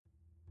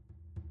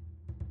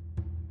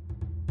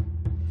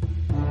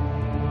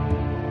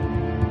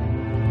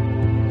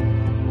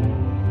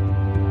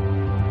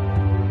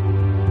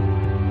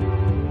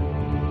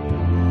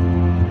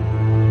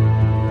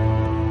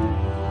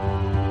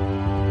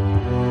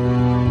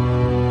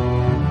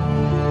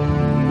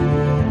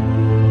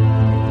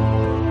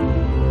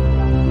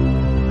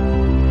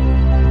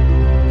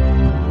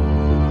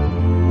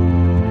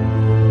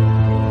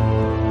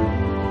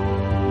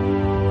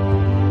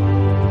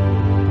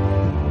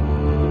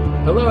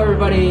Hello,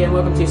 everybody, and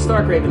welcome to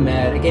Stark Raven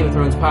Mad, a Game of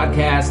Thrones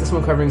podcast. This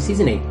one covering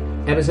Season 8,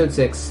 Episode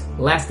 6,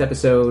 last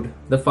episode,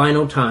 the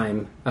final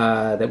time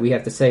that we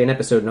have to say an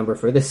episode number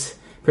for this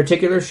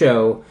particular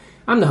show.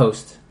 I'm the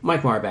host,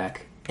 Mike Marbach,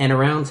 and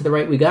around to the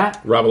right we got...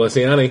 Rob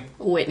Alessiani.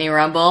 Whitney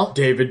Rumble.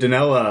 David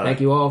Danella.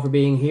 Thank you all for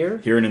being here.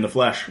 Here and in the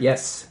flesh.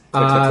 Yes.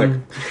 Click,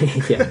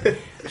 click,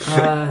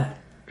 Yeah.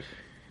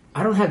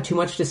 I don't have too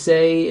much to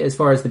say as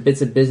far as the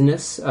bits of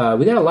business.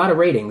 We got a lot of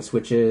ratings,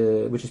 which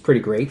is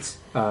pretty great.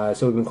 So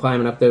we've been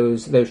climbing up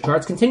those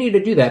charts. Continue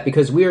to do that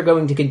because we are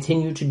going to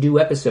continue to do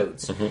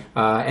episodes,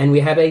 and we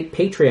have a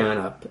Patreon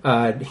up.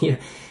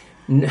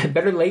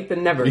 Better late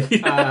than never. We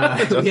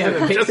have a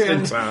Patreon. Just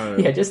in time.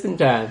 Yeah, just in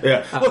time.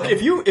 Yeah. Look,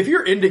 if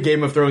you're into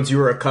Game of Thrones, you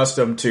are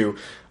accustomed to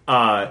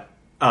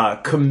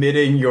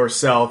committing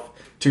yourself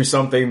to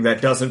something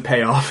that doesn't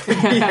pay off in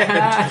the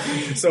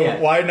end. So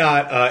why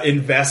not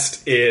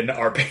invest in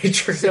our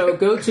Patreon? So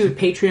go to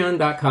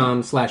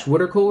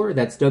patreon.com/Woodercooler.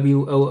 That's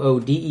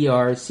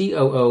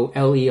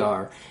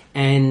WOODERCOOLER.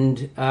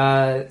 And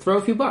throw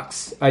a few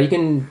bucks. You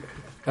can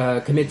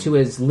commit to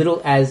as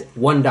little as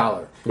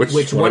 $1,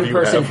 which one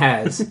person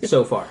has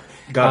so far.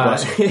 God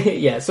bless you.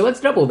 Yeah, so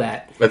let's double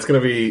that. That's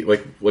going to be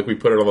like we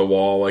put it on the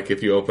wall, like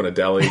if you open a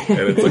deli and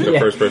it's like the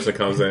first person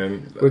comes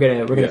in. We're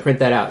gonna print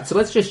that out. So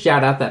let's just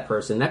shout out that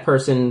person. That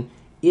person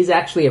is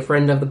actually a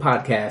friend of the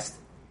podcast,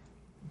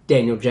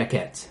 Daniel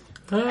Jaquette.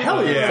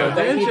 Hell yeah. So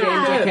thank you,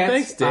 Dan Jaquette.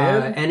 Thanks,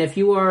 Dan. And if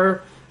you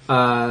are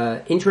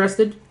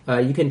interested,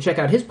 you can check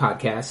out his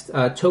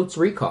podcast, Totes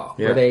Recall,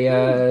 where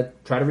they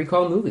try to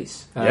recall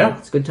movies.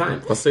 It's a good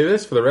time. I'll say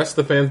this for the rest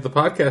of the fans of the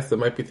podcast that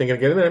might be thinking of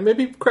getting there.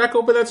 Maybe crack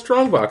open that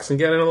Strongbox and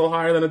get in a little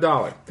higher than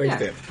 $1. Thanks,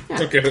 Dan.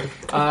 Yeah. Okay.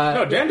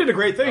 No, Dan did a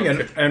great thing,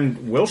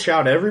 and we'll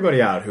shout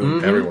everybody out who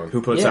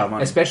puts out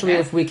money. Especially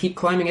if we keep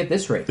climbing at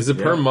this rate. Is it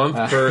per month,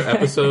 per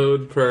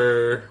episode,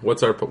 per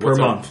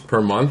month?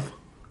 Per month?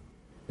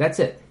 That's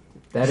it.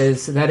 That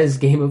is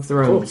Game of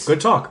Thrones. Cool.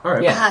 Good talk. All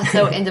right. Yeah.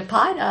 So into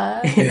pod.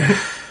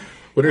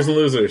 Winners and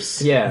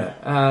losers. Yeah.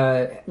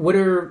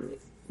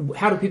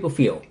 How do people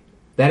feel?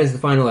 That is the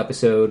final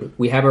episode.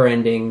 We have our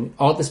ending.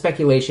 All the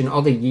speculation,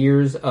 all the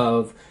years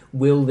of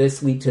will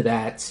this lead to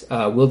that?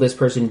 Will this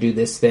person do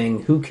this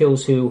thing? Who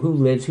kills who? Who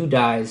lives? Who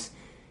dies?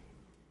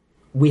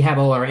 We have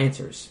all our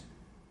answers.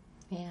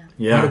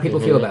 Yeah. How do people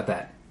feel about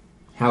that?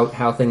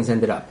 How things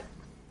ended up?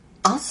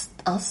 I'll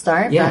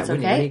start. Yeah, That's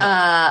okay.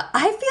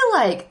 I feel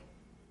like,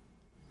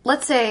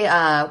 let's say,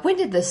 when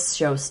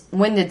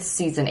did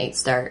season 8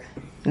 start?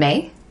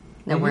 May?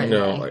 No, we're in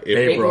May.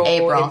 April.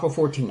 April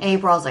 14th.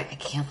 April, I was like, I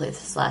can't believe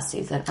this is last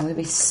season. I'm going to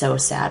be so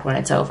sad when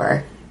it's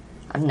over.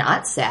 I'm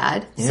not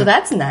sad. Yeah. So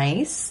that's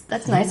nice.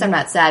 That's nice. I'm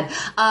not sad.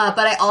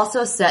 But I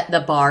also set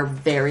the bar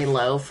very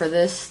low for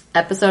this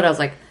episode. I was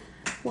like,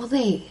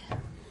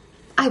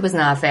 I was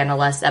not a fan of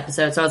last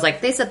episode. So I was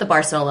like, they set the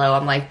bar so low.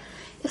 I'm like,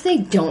 if they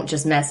don't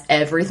just mess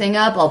everything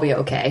up, I'll be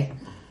okay.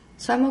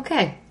 So I'm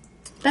okay.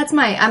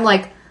 I'm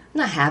like, I'm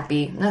not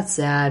happy, I'm not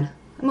sad.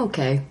 I'm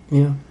okay.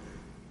 Yeah.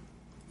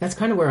 That's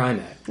kind of where I'm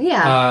at.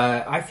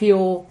 Yeah. I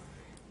feel...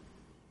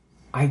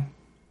 I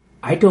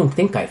don't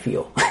think I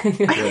feel.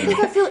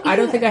 I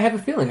don't think I have a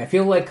feeling. I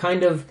feel like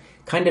kind of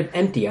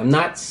empty. I'm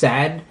not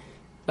sad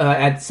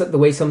at the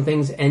way some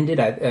things ended.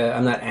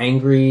 I'm not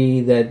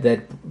angry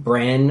that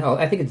Bran...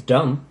 I think it's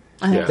dumb.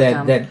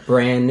 That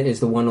Bran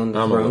is the one on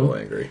the throne. I'm a little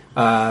angry.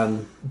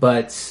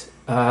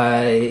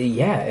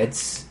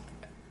 It's...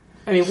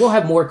 I mean, we'll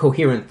have more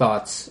coherent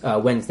thoughts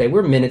Wednesday.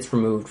 We're minutes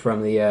removed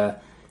from the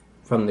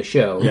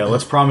show. Yeah,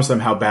 let's promise them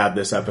how bad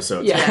this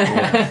episode's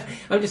Yeah.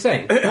 I'm just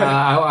saying.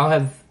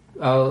 I'll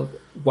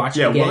watch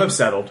it again. Yeah, we'll have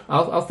settled.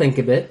 I'll think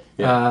of it.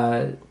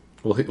 Yeah.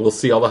 We'll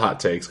see all the hot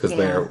takes because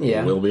there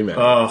will be many.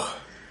 Oh.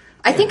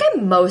 I think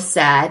I'm most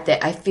sad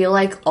that I feel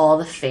like all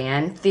the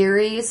fan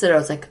theories that I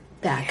was like,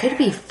 that could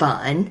be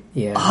fun.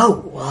 Yeah. Oh,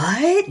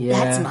 what?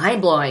 Yeah. That's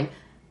mind-blowing.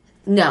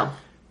 No.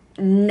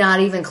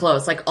 Not even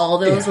close. Like, all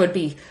those would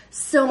be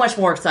so much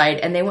more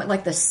excited, and they went,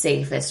 like, the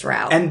safest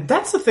route. And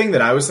that's the thing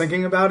that I was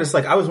thinking about, is,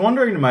 like, I was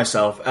wondering to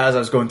myself, as I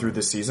was going through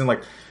this season,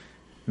 like,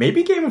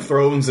 maybe Game of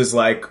Thrones is,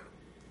 like,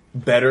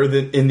 better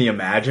in the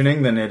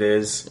imagining than it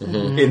is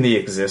in the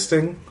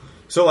existing.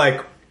 So,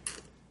 like,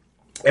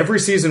 every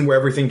season where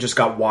everything just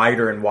got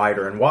wider and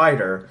wider and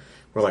wider,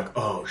 we're like,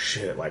 oh,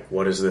 shit, like,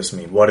 what does this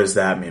mean? What does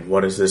that mean?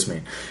 What does this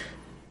mean?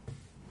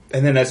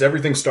 And then as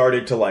everything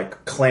started to,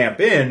 like, clamp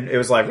in, it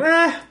was like,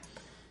 now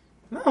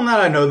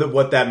that I know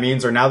what that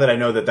means, or now that I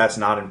know that that's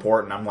not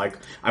important, I'm like,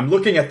 I'm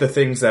looking at the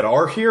things that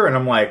are here, and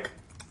I'm like,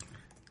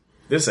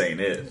 this ain't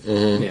it.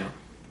 Mm-hmm. Yeah.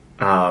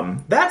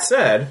 That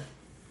said,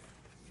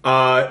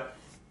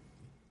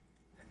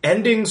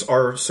 endings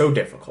are so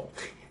difficult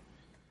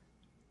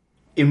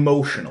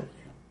emotionally,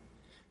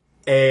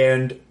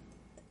 and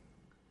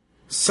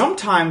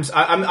sometimes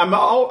I'm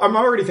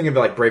already thinking about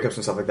like breakups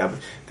and stuff like that. But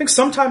I think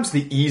sometimes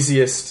the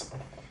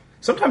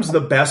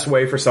best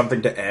way for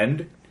something to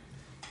end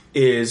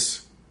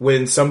is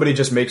when somebody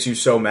just makes you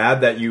so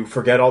mad that you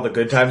forget all the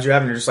good times you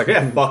have, and you're just like,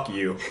 yeah, fuck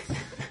you.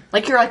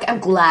 Like, you're like, I'm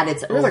glad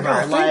it's over. Like,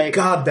 oh, thank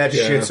God that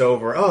shit's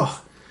over.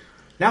 Oh,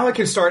 now I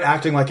can start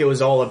acting like it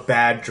was all a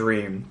bad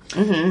dream.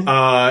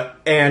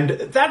 And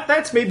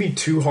that's maybe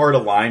too hard a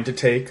line to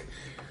take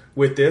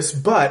with this,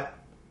 but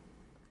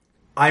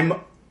I'm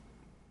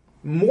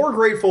more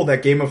grateful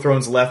that Game of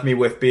Thrones left me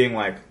with being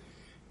like,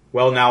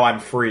 well, now I'm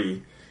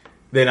free,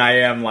 than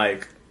I am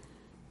like,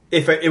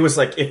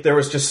 if there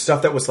was just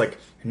stuff that was like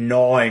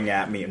gnawing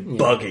at me and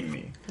bugging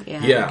me.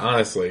 Yeah,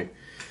 honestly.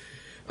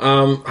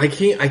 I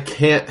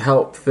can't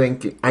help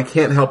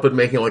but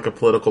making like a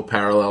political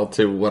parallel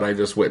to what I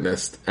just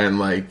witnessed, and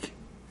like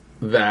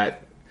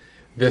that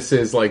this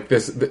is like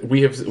this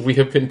we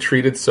have been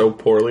treated so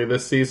poorly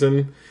this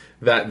season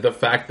that the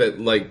fact that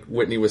like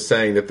Whitney was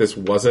saying that this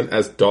wasn't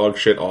as dog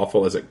shit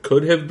awful as it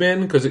could have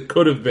been, because it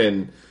could have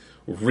been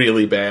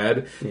really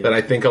bad, that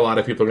I think a lot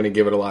of people are going to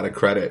give it a lot of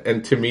credit.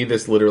 And to me,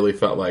 this literally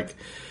felt like,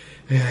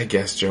 I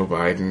guess Joe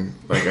Biden.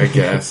 Like, I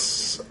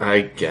guess.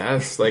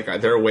 Like,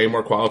 there are way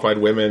more qualified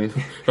women.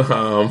 But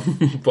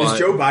is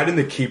Joe Biden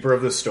the keeper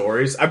of the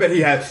stories? I bet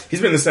he's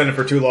been in the Senate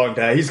for too long,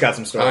 Dad. He's got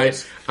some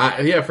stories.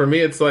 Yeah, for me,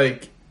 it's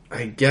like,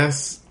 I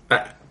guess,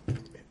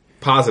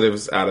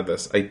 positives out of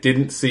this. I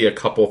didn't see a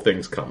couple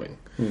things coming.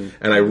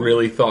 And I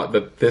really thought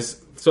that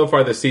so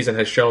far this season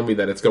has shown me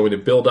that it's going to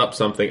build up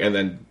something and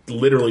then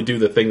literally do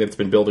the thing that it's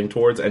been building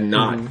towards and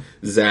not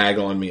zag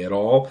on me at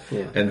all.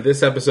 Yeah. And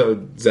this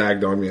episode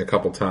zagged on me a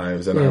couple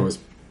times, and I was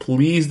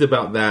pleased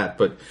about that,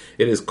 but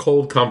it is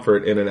cold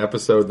comfort in an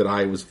episode that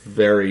I was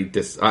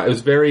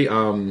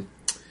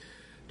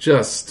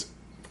just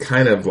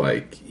kind of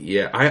like,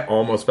 I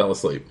almost fell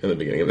asleep in the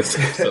beginning of this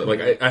episode.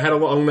 Like, I had a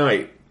long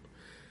night.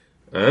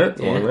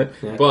 Long night.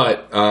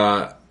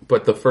 Yeah.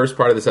 But the first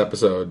part of this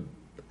episode,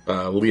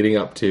 leading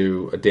up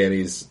to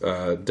Dany's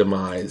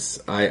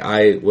demise,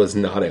 I was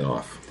nodding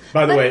off.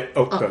 By the way,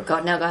 go ahead.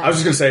 I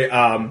was just going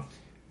to say,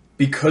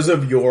 because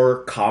of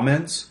your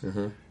comments,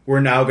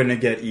 we're now going to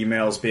get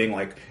emails being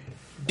like,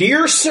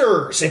 "Dear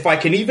sirs, if I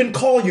can even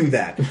call you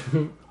that,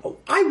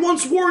 I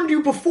once warned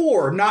you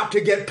before not to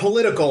get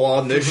political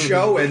on this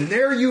show, and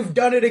there you've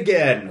done it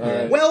again.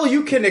 Well,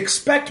 you can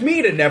expect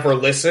me to never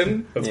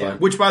listen." That's fine.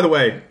 Which, by the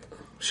way,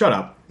 shut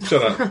up.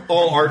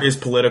 All art is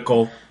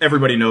political.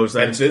 Everybody knows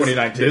that. It's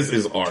 2019. This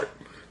is art.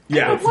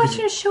 Yeah. I'm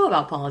watching a show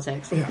about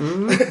politics. Yeah.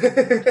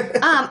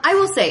 I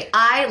will say,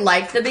 I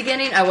liked the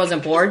beginning. I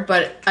wasn't bored,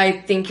 but I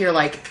think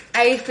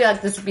I feel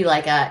like this would be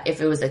like if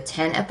it was a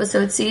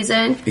 10-episode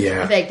season.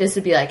 Yeah. I feel like this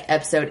would be like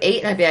episode 8,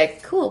 and I'd be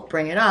like, cool,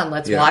 bring it on.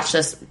 Let's watch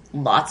this.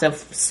 Lots of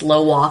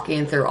slow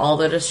walking through all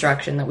the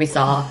destruction that we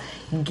saw.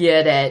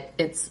 Get it.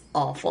 It's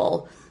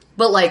awful.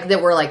 But, like,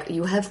 that we're like,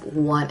 you have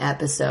one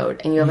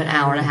episode, and you have an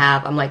hour and a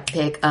half. I'm like,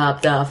 pick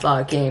up the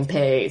fucking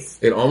pace.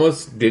 It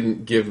almost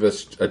didn't give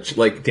us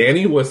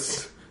Dany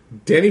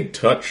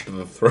touched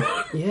the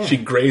throne. Yeah. She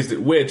grazed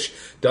it, which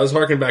does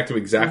harken back to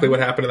exactly what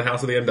happened in the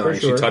House of the Undying.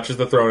 Sure. She touches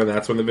the throne, and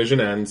that's when the vision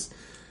ends.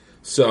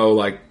 So,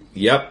 like,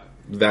 yep,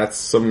 that's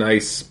some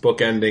nice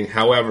bookending.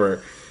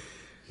 However,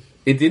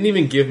 it didn't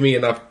even give me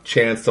enough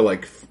chance to,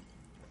 like,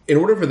 in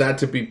order for that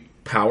to be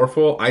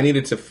powerful, I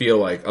needed to feel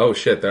like, oh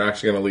shit, they're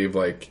actually going to leave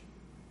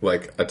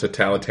like a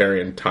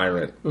totalitarian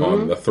tyrant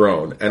on the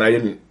throne,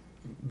 and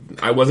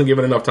I wasn't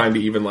given enough time to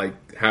even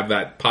like have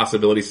that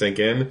possibility sink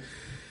in.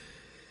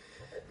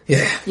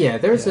 Yeah,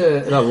 there's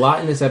a lot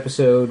in this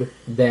episode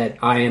that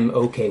I am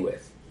okay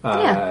with,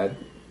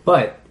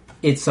 but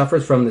it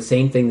suffers from the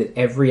same thing that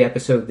every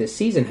episode this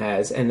season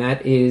has, and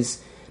that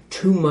is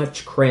too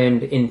much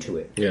crammed into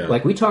it. Yeah.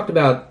 Like we talked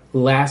about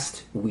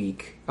last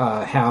week,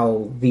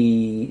 how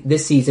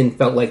this season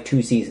felt like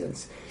 2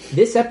 seasons.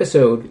 This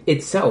episode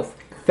itself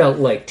felt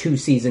like 2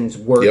 seasons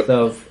worth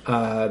of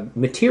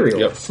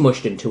material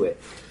smushed into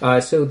it.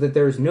 So that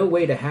there's no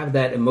way to have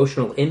that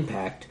emotional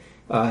impact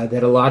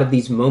that a lot of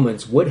these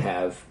moments would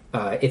have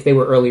if they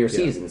were earlier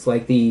seasons.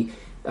 Like the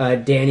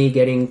Dany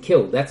getting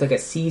killed. That's like a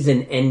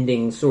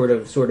season-ending sort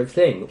of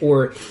thing.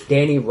 Or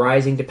Dany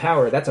rising to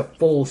power. That's a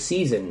full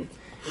season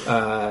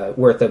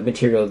worth of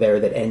material there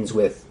that ends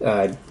with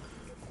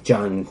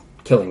Jon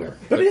killing her.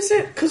 But is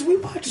it? Because we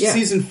watched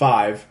season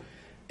 5,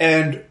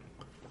 and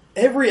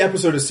every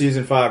episode of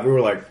season 5, we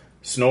were like,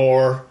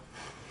 snore,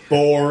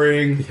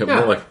 boring.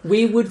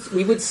 We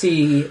would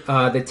see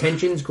the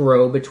tensions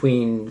grow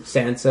between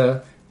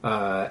Sansa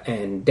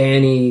and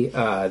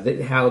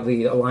Dany, how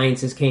the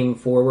alliances came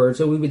forward.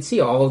 So we would see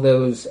all of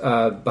those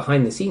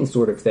behind the scenes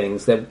sort of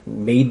things that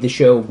made the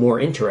show more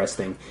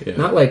interesting. Yeah.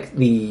 Not like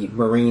the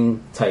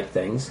Marine type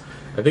things.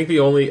 I think the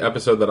only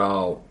episode that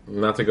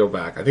not to go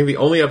back, I think the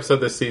only episode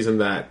this season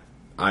that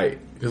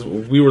because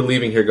we were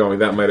leaving here going,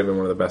 that might have been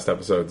one of the best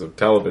episodes of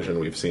television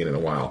we've seen in a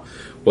while,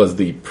 was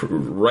the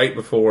right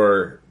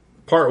before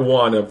part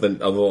 1 of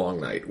the Long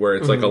Night, where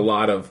it's like a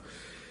lot of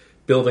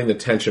building the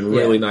tension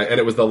really nice. And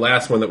it was the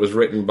last one that was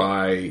written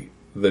by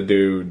the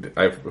dude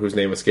whose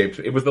name escaped.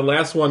 It was the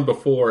last one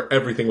before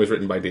everything was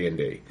written by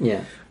D&D.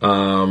 Yeah.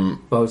 Well,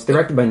 it was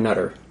directed by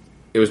Nutter.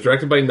 It was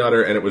directed by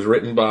Nutter, and it was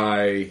written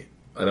by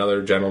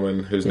another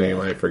gentleman whose name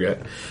I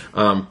forget.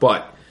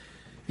 But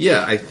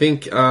yeah, I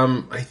think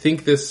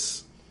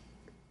this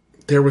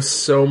there was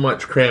so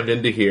much crammed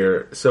into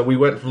here. So we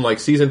went from like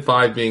season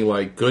 5 being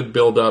like good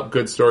build up,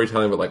 good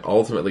storytelling, but like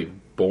ultimately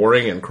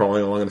boring and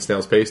crawling along at a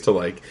snail's pace to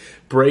like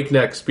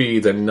breakneck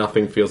speeds and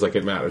nothing feels like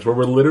it matters. Where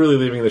we're literally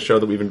leaving the show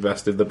that we've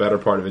invested the better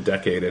part of a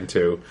decade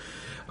into,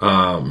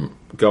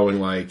 going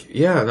like,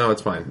 yeah, no,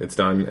 it's fine, it's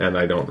done, and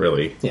I don't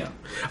really. Yeah.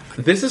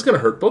 This is going to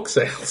hurt book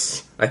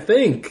sales. I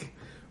think.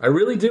 I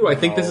really do. I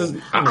think this is.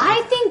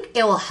 I think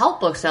it will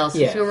help book sales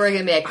because people are going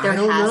to be like, there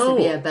has to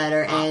be a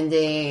better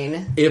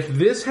ending. If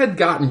this had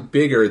gotten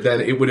bigger, then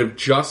it would have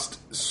just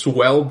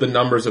swelled the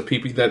numbers of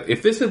people. That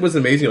if this was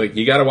amazing, like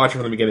you got to watch it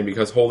from the beginning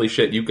because holy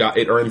shit,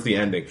 it earns the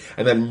ending,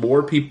 and then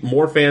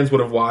more fans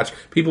would have watched.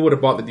 People would have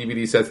bought the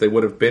DVD sets. They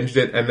would have binged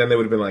it, and then they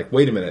would have been like,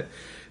 wait a minute,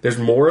 there's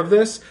more of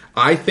this.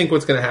 I think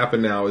what's going to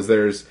happen now is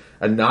there's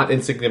a not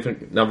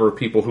insignificant number of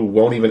people who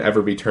won't even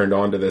ever be turned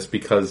on to this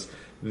because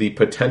the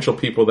potential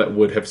people that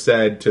would have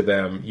said to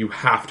them, you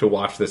have to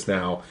watch this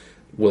now,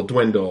 will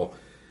dwindle.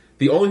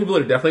 The only people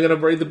that are definitely going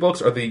to read the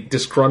books are the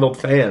disgruntled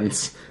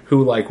fans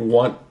who like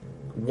want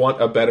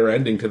a better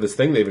ending to this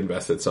thing they've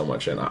invested so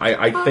much in.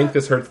 I think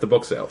this hurts the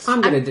book sales.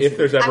 If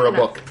there's ever a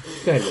book.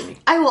 Go ahead, Whitney.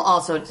 I will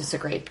also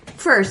disagree.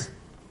 First,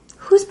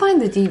 who's buying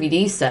the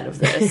DVD set of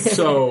this?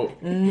 So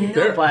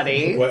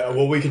Nobody.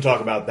 Well, we can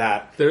talk about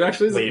that. There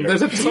actually later.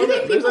 there's a Do you ton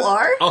think of people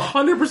are?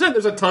 100%.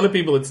 There's a ton of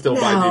people that still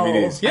buy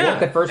DVDs. I Yeah, like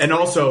the first And three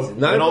also, seasons.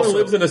 not and everyone also,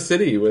 lives in a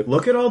city with.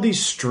 look at all these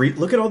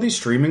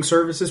streaming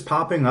services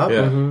popping up.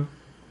 Yeah. Mm-hmm.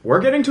 We're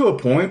getting to a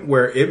point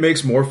where it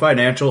makes more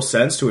financial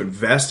sense to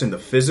invest in the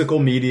physical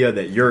media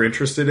that you're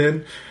interested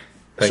in,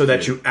 so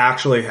that you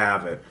actually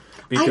have it.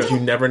 Because you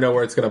never know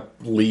where it's going to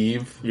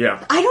leave.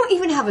 Yeah. I don't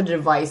even have a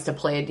device to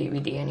play a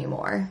DVD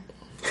anymore.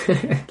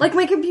 Like,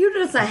 my computer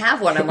doesn't have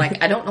one. I'm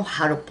like, I don't know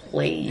how to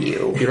play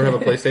you. You don't have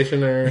a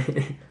PlayStation or...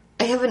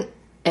 I haven't.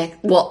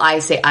 Well, I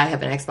say I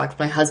have an Xbox.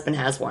 My husband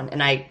has one,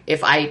 and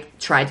if I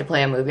tried to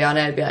play a movie on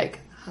it, I'd be like,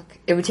 okay.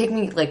 It would take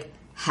me like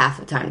half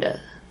the time to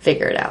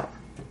figure it out.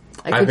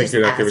 I think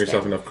you're not giving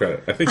yourself enough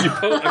credit. I think you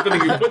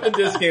put the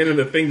disc in and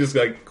the thing just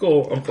like,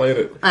 cool, I'm playing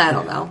it. I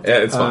don't know. Yeah,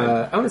 it's fine.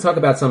 I want to talk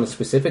about some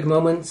specific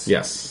moments.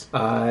 Yes.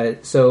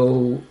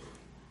 So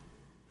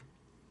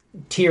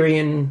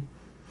Tyrion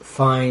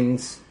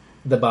finds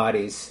the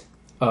bodies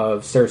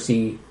of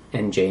Cersei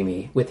and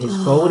Jaime with his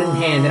golden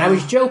hand. And I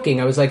was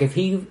joking. I was like, if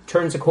he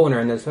turns a corner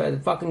and there's a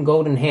fucking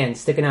golden hand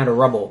sticking out of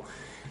rubble.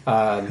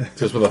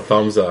 Just with a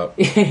thumbs up.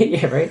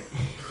 Yeah, right?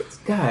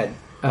 God.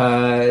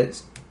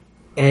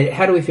 And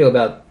how do we feel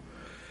about...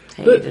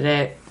 Hated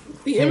it.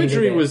 The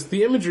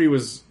imagery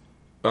was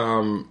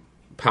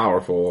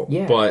powerful,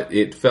 Yeah. but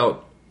it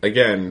felt,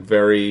 again,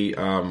 very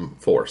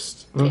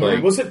forced.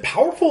 Like, Was it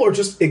powerful or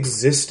just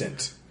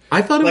existent?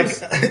 I thought it Like-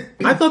 was.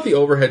 I thought the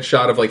overhead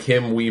shot of like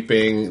him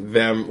weeping,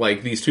 them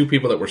like these two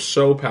people that were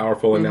so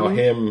powerful, and now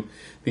him,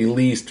 the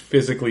least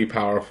physically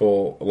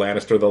powerful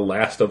Lannister, the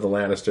last of the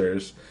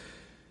Lannisters.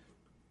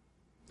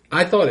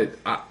 I thought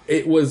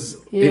it was.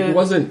 Yeah. It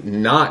wasn't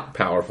not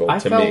powerful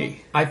to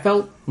me. I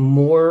felt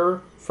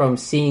more from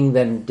seeing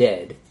them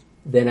dead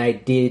than I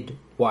did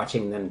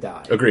watching them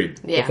die. Agreed.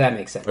 Yeah. If that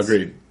makes sense.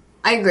 Agreed.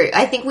 I agree.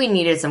 I think we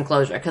needed some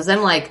closure because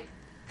then, like,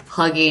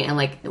 hugging and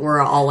like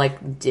we're all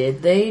like,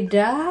 did they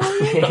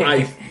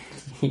die?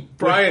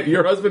 Brian,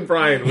 your husband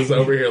Brian was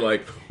over here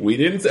like, we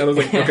didn't. And I was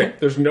like, okay,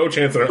 there's no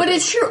chance that. But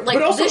it's true. Like,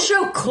 But also- this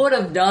show could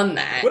have done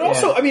that. But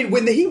also, I mean,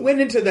 when he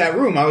went into that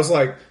room, I was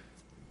like,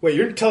 wait,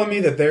 you're telling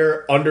me that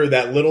they're under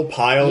that little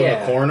pile in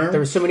Yeah. the corner? There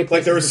was so many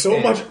Like, there was places so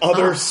to much stand.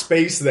 other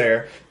space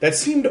there that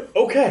seemed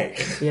okay.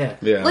 Yeah.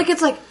 Yeah. Like,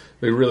 it's like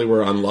They really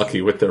were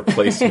unlucky with their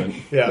placement.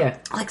 Yeah.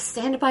 like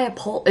stand by a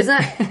pole. Isn't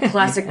that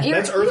classic? That's you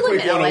live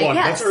Earthquake in LA, 101.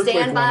 Yeah, That's Earthquake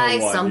stand by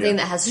 101, something yeah.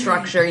 that has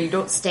structure. You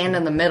don't stand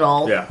in the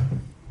middle. Yeah.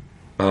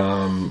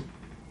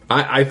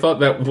 I thought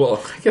that.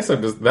 Well, I guess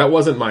that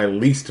wasn't my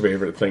least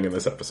favorite thing in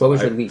this episode. What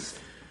was your least?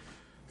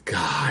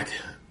 God.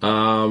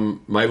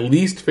 My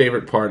least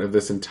favorite part of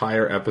this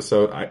entire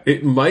episode,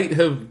 it might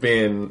have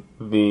been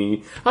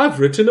I've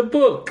written a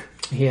book.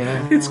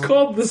 Yeah. It's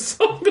called The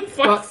Song of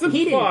Ice and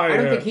he didn't. Fire. I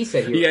don't think he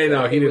said he wrote Yeah,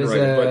 no, it. he It didn't was,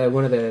 write it. But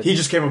one of the... He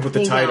just came up with the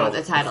He came title. out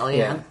with the title,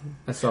 yeah.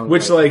 a song.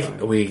 which, like,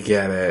 like, we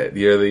get it.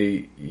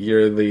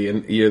 You're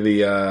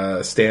the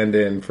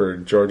stand-in for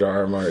George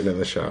R. R. Martin in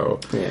the show.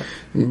 Yeah.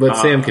 But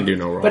Sam can do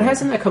no wrong. But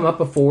hasn't that come up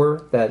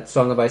before, that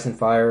Song of Ice and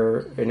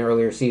Fire, in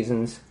earlier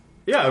seasons?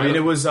 Yeah, I mean,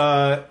 it was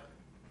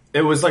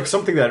like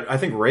something that I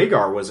think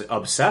Rhaegar was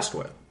obsessed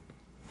with.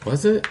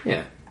 Was it?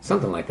 Yeah.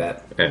 Something like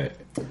that. Eh.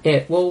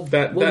 Yeah, we'll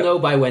know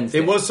by Wednesday.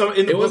 It was some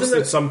in the It wasn't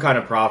books that- some kind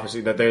of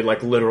prophecy that they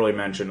like literally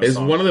mentioned. It's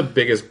one of the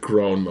biggest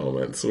groan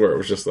moments where it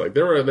was just like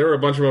there were a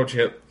bunch of moments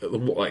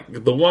like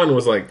the one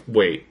was like,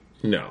 wait,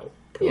 no,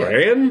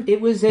 Bran? It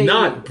was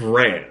not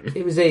Bran.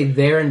 It was a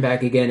There and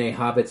Back Again, A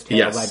Hobbit's Tale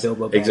Yes, by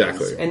Bilbo Baggins.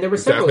 exactly. And there were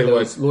several Exactly of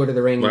those what Lord of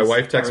the Rings. My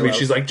wife texted me. parallels.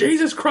 She's like,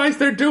 Jesus Christ,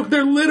 they're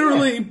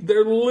literally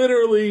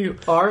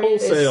Arya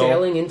is wholesale.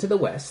 sailing into the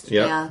west.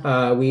 Yeah.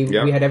 Yeah. We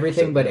Yep. had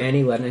everything but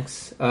Annie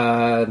Lennox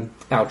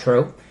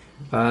outro.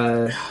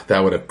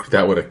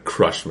 That would have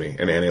crushed me.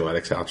 An Annie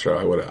Lennox outro.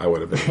 I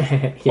would have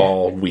been Yeah.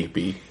 all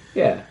weepy.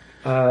 Yeah.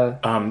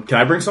 Can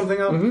I bring something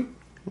up?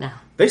 Mm-hmm. No.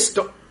 They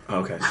stole.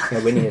 Okay.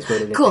 Yeah, Whitney has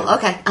voted it Cool. down.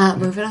 Okay.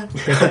 Moving on.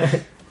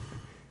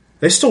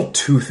 They stole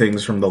 2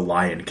 things from The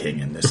Lion King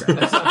in this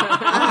episode.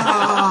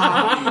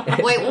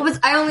 Wait, what was?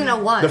 I only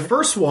know one. The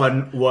first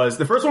one was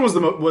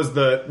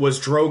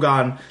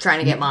Drogon Trying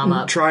to get mom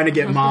up. trying to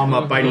get mom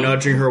up by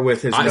nudging her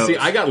with his nose.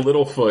 I got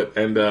Littlefoot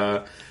and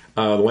The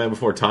Land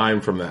Before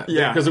Time from that.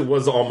 Yeah. Because it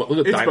was almost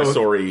It's both.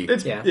 dinosaur-y.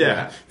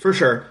 Yeah, for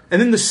sure.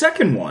 And then the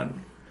second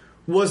one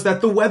was that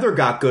the weather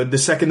got good the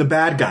second the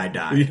bad guy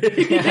died.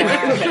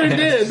 Sure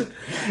did.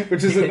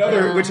 Which is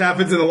which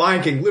happens in The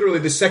Lion King. Literally,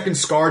 the second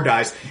Scar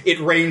dies, it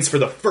rains for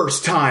the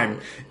first time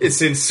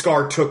since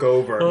Scar took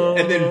over.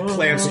 And then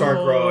plants start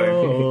growing.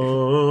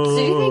 So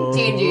you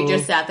think D&D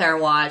just sat there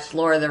and watched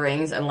Lord of the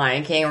Rings and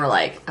Lion King and were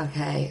like,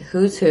 okay,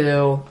 who's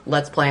who?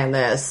 Let's plan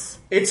this.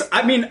 It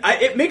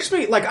makes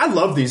me, I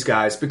love these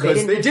guys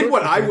because they did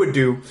what I would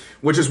do,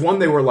 which is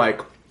they were like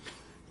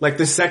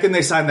the second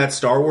they signed that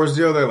Star Wars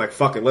deal, they're like,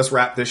 "Fuck it, let's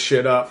wrap this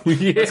shit up.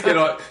 Let's get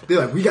on."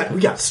 They're like, "We get to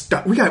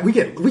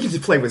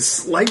play with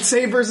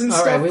lightsabers and All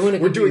stuff."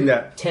 right, We're doing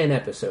that. 10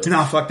 episodes.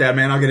 Nah, fuck that,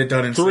 man. I'll get it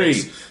done in 3.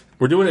 6.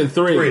 We're doing it in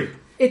 3.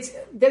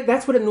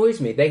 That's what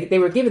annoys me. They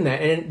were given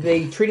that, and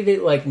they treated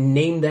it like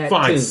name that.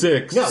 Fine, tune.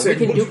 6. No,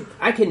 6.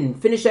 I can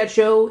finish that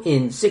show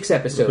in 6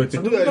 episodes. Do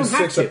We that in don't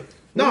have 6. to.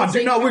 No,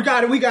 dude, no, we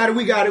got it. We got it.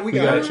 Check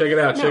it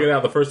out. Check it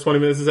out. The first 20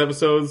 minutes of this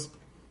episode's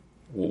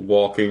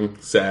walking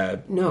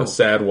sad. No. A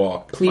sad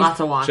walk. Please, Lots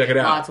of walking. Check it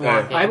out. Lots of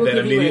walking. I will Then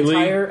give you an immediately,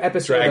 entire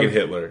episode. Dragon of,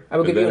 Hitler. I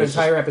will give And you an then it's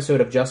entire episode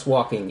of just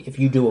walking if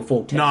you do a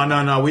full 10.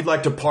 No. We'd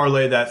like to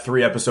parlay that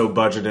 3-episode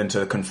budget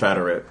into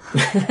Confederate.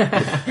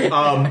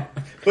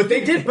 But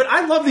they did. But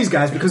I love these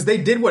guys because they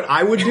did what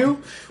I would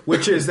do,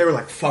 which is they were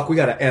like, "Fuck, we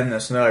got to end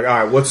this." And they're like,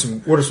 "All right,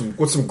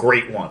 what's some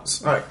great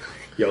ones?" All right.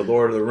 Yo,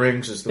 Lord of the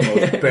Rings is the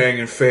most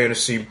banging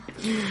fantasy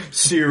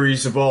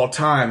series of all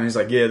time. And he's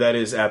like, yeah, that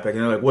is epic.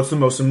 And they're like, what's the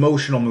most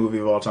emotional movie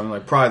of all time? I'm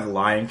like, probably The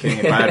Lion King,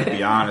 if I had to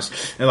be honest.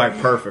 And they're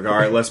like, perfect. All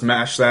right, let's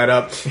mash that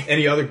up.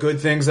 Any other good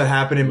things that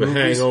happen in The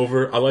movies?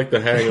 Hangover. I like The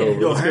Hangover.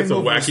 Yo, Let's get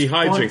some Hangover's wacky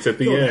fun. hijinks at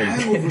the Yo, end.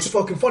 Hangover's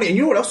fucking funny. And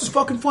you know what else is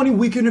fucking funny?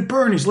 Weekend at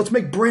Bernie's. Let's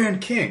make Bran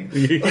king.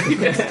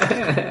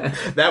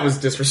 That was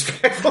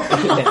disrespectful.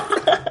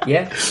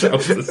 Yeah.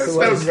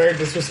 That was very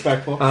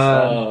disrespectful.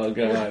 Oh,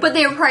 God. But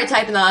they were probably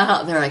typing that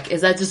out. They're like,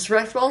 is that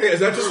disrespectful?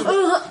 Is that just...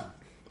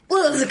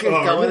 Let's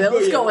go with it.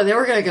 Let's go with it.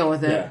 We're going to go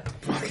with it.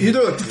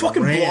 Either like, the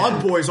fucking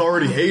Blog Boys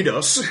already hate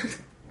us.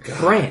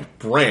 Bran.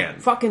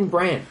 Fucking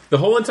Bran. The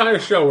whole entire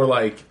show, we're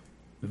like,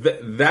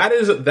 that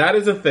is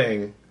a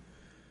thing.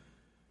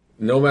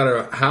 No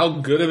matter how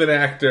good of an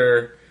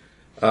actor,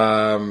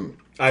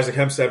 Isaac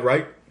Hempstead,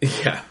 right?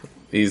 yeah,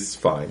 he's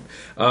fine.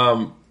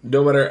 No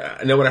matter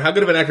how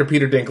good of an actor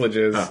Peter Dinklage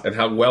is, and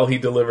how well he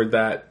delivered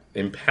that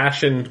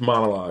impassioned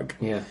monologue.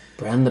 Yeah.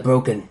 Bran the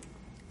Broken.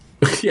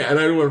 Yeah, and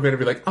I don't want to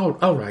be like, oh,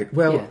 all right.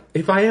 Well, Yeah.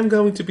 if I am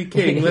going to be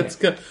king, let's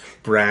go.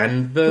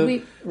 Bran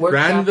we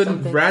workshop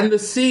something? Bran the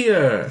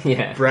seer.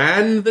 Yeah.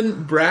 Bran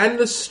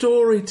the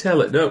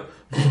storyteller. No,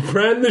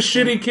 Bran the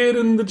shitty kid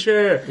in the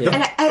chair.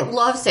 And I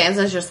love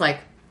Sansa's just like,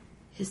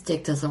 his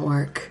dick doesn't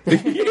work.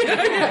 She's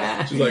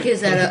like, Is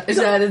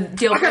that a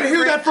deal? I gotta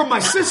hear that from my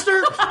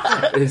sister.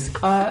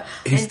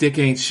 his dick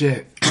ain't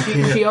shit.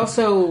 She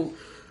also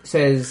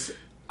says,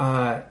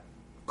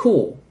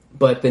 cool,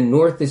 but the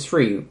North is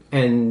free.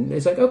 And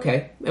it's like,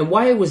 okay. And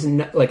why was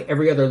not, like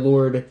every other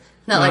lord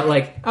not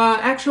like,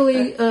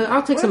 actually,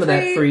 I'll take some of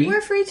that free.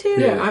 We're free too.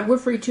 Yeah, we're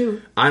free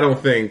too. I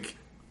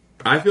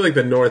feel like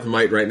the North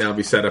might right now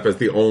be set up as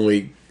the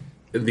only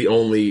one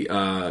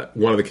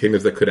of the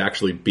kingdoms that could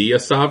actually be a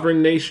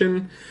sovereign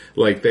nation.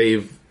 Like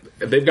they've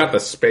got the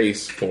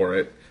space for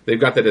it. They've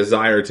got the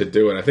desire to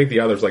do it. I think the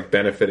others like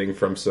benefiting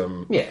from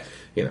some. Yeah.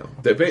 You know,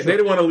 they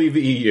don't want to leave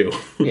the EU.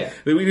 Yeah.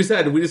 we just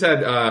had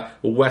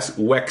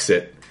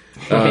Wexit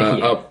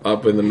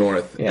up in the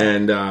north, Yeah.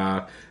 and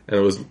it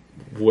was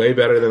way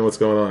better than what's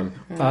going on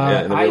in the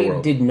real I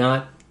world. did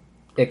not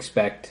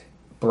expect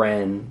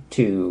Bran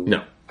to.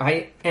 No.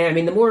 I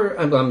mean, the more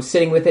I'm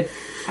sitting with it,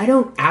 I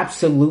don't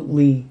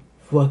absolutely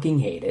fucking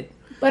hate it,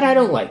 but I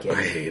don't like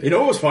it. You know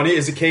what was funny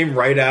is it came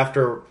right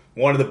after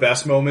one of the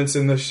best moments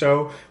in the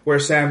show where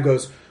Sam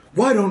goes,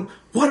 why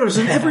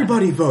doesn't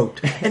everybody vote?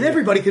 And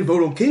everybody can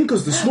vote on king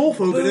because the small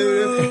folk.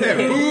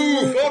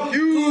 Boo, fuck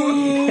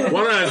you.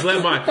 Why don't I just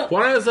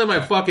let my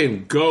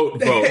fucking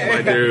goat vote,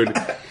 my dude?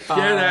 Get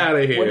out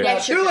of here. Yeah,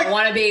 sure. They're like-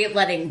 Want to be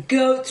letting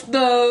goats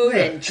vote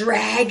and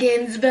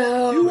dragons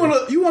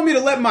vote. You want me to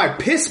let my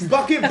piss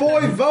bucket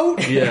boy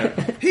vote? Yeah.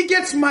 He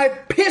gets my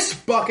piss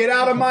bucket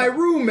out of my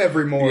room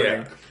every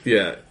morning.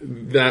 Yeah,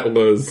 that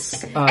was.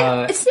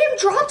 Sam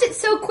dropped it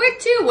so quick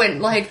too. When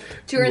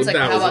Tyrion's like,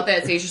 That "How was about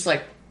this?" He's just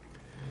like,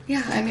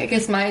 "Yeah, I mean, I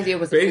guess my idea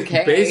was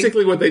okay."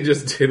 Basically, what they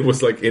just did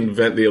was like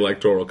invent the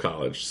Electoral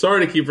College.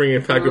 Sorry to keep bringing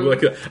it back, but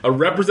like a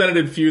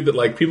representative feud that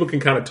like people can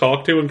kind of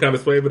talk to and kind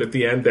of sway, but at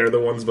the end they're the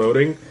ones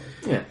voting.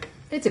 Yeah,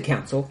 it's a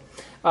council.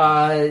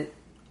 Not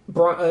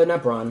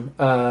Bronn.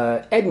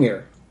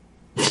 Edmure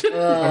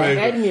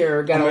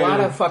Edmure got a lot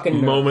of fucking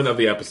nerve. Moment of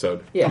the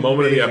episode. Yeah.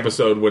 Moment of the Amazing.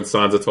 episode when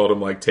Sansa told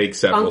him, like, take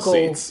several Uncle,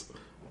 seats.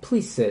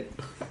 please sit.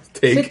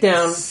 Take sit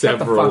down, shut the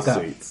several fuck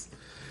up. seats.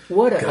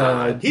 What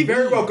a... He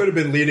very well could have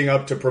been leading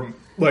up to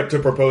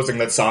proposing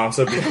that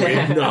Sansa be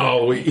queen.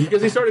 No,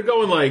 because he started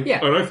going like,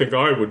 Yeah. and I think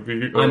I would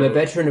be. I'm a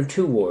veteran of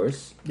 2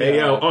 wars. Hey,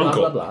 yo, Blah,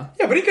 uncle. blah, blah.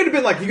 Yeah, but he could have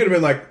been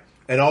like,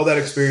 and all that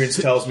experience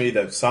tells me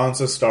that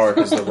Sansa Stark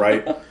is the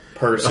right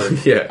person.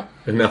 Yeah,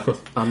 no.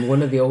 I'm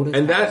one of the oldest.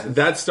 And houses.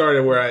 that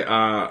started where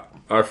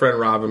our friend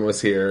Robin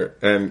was here,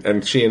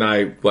 and she and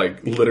I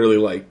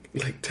literally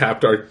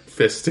tapped our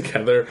fists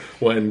together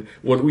when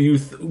we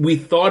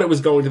thought it was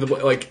going to the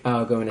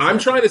going to I'm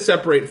trying to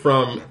separate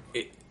from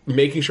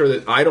making sure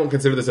that I don't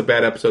consider this a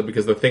bad episode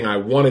because the thing I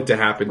wanted to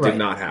happen did Right.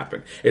 not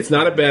happen. It's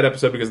not a bad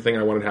episode because the thing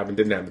I wanted to happen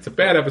didn't happen. It's a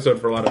bad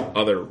episode for a lot of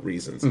other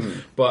reasons.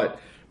 But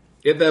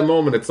at that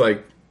moment, it's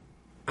like,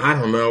 I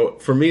don't know.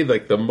 For me,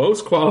 like, the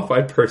most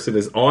qualified person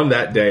is on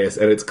that dais,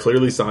 and it's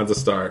clearly Sansa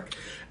Stark.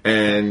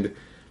 And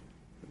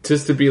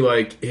just to be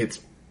like, it's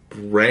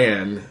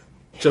Bran,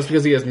 just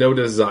because he has no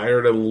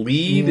desire to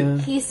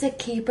lead, He's a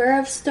keeper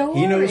of stories.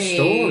 He knows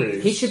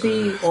stories. He should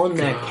be on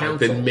that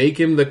council. then make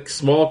him the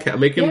small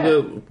make him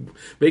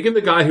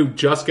the guy who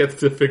just gets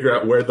to figure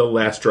out where the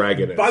last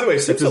dragon is. By the way, it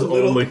seems That's a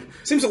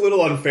his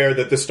little unfair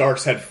that the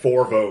Starks had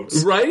 4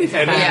 votes. right?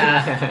 And,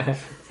 Yeah.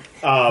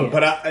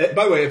 But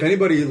by the way, if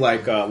anybody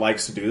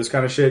likes to do this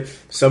kind of shit,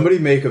 somebody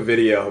make a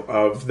video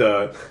of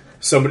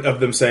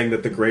them saying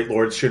that the Great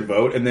Lords should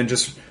vote, and then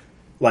just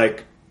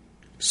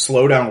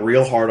slow down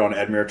real hard on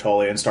Edmure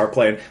Tully and start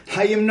playing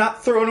I am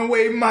not throwing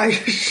away my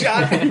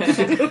shot.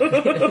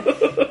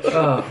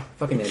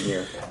 Fucking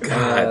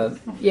Edmure.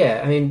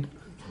 Yeah, I mean,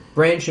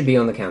 Bran should be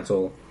on the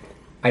council.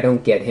 I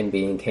don't get him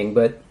being king,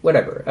 but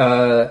whatever.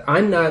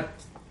 I'm not,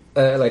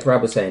 like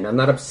Rob was saying, I'm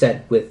not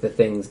upset with the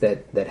things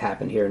that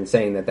happened here and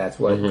saying that that's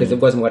what, because it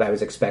wasn't what I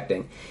was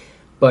expecting.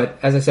 But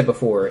as I said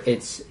before,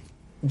 it's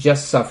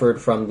just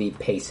suffered from the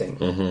pacing.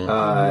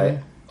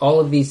 All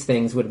of these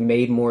things would have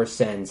made more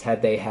sense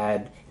had they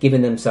had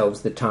given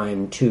themselves the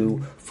time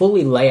to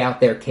fully lay out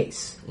their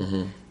case.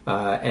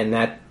 And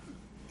that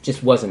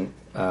just wasn't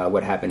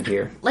what happened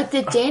here. Like,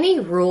 did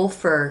Dany rule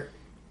for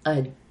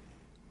a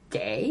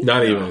day?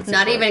 Not even.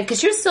 Not even, because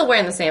she was still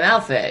wearing the same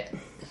outfit.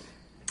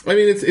 I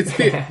mean, it's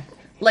the,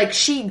 Like,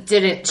 she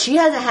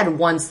hasn't had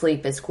one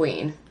sleep as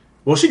queen.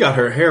 Well, she got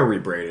her hair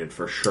rebraided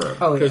for sure.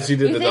 Oh, because she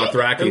did You the think?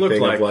 Dothraki It looked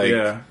thing like, of like,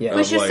 yeah. Yeah. But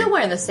of she's like- still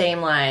wearing the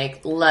same,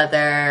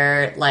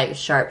 leather,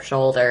 sharp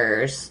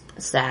shoulders,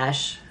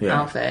 sash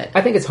Yeah. outfit. I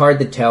think it's hard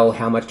to tell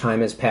how much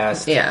time has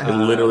passed. Yeah. it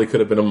literally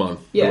could have been a month.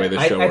 Yeah, the way the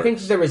show I works. think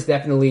there was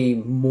definitely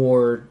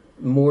more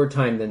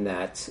time than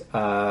that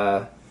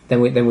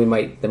than we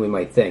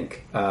might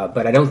think.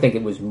 But I don't think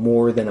it was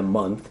more than a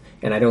month,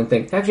 and I don't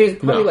think actually it's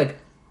probably No. like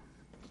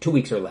 2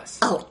 weeks or less.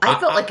 Oh, I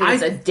felt like it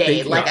was a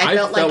day. think- I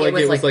felt like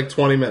it was like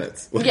 20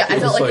 minutes. Yeah, I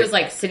felt like it was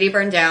like city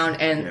burned down,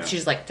 and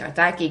she's like,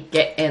 Dothraki,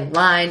 get in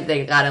line.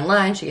 They got in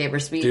line. She gave her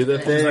speech. Do the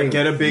and thing.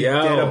 Get a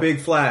big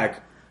flag.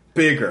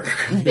 Bigger.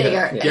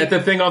 bigger. Get the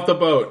thing off the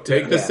boat.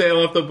 Take the sail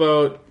off the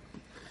boat.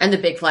 And the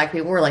big flag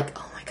people were like,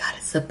 oh my god,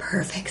 it's the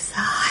perfect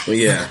size.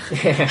 Yeah.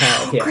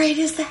 How great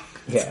is that?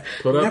 Yeah.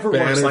 Put up Never works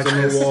banners like on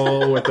the this.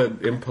 wall with an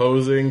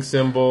imposing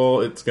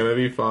symbol. It's going to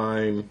be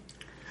fine.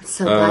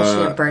 So glad she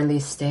didn't burn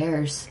these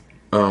stairs.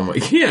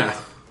 Yeah.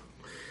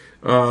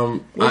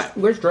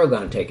 Where's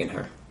Drogon taking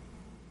her?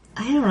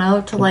 I don't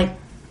know, to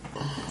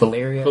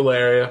Valeria?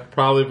 Valeria.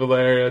 Probably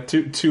Valeria.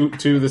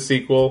 To the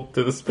sequel,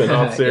 to the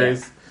spin-off Yeah.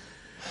 series.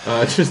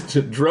 Just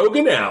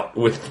Drogon out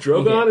with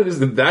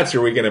Drogon. And that's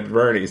your weekend at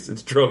Bernie's.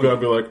 It's Drogon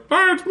be like,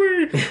 "Hi, it's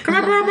me. Can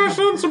I buy my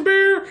son some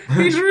beer?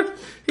 He's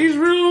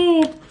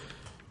real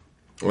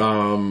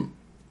old."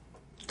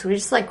 Do we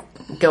just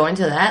go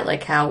into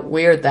that? How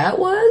weird that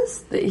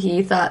was? That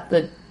he thought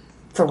the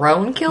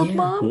throne killed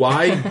mom?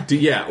 Why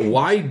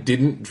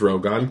didn't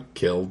Drogon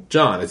kill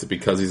Jon? Is it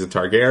because he's a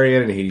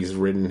Targaryen and he's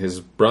ridden his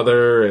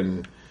brother,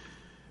 or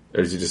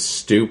is he just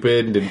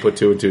stupid and didn't put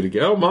 2 and 2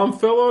 together? Oh, mom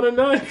fell on a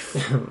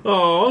knife.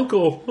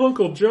 Oh,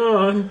 Uncle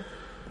John.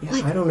 Yeah,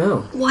 I don't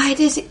know. Why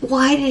did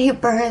he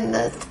burn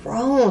the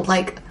throne?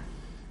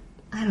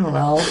 I don't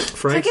know.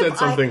 Frank said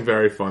something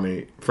very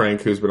funny. Frank,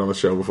 who's been on the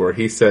show before,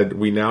 he said,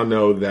 we now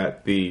know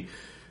that the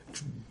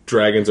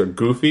dragons are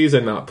Goofies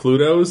and not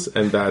Plutos,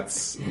 and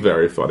that's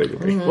very funny to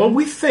me. Well,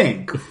 we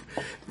think.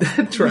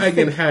 That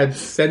dragon had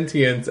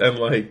sentience and,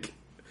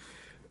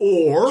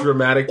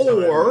 dramatic time.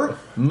 Or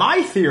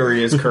my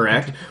theory is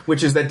correct,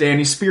 which is that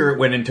Dany's spirit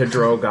went into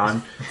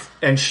Drogon,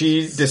 and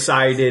she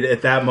decided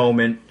at that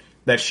moment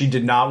that she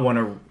did not want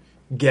to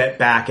get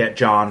back at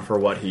Jon for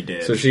what he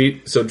did. So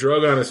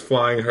Drogon is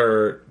flying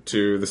her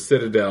to the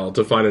Citadel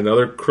to find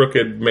another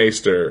crooked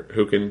maester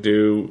who can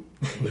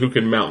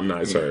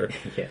mountainize her.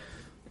 Yeah.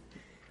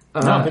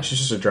 no, I think she's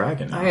just a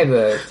dragon. I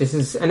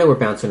know we're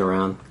bouncing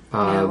around,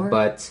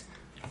 but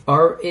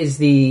is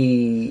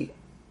the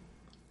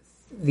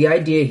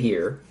idea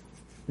here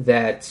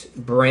that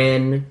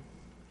Bran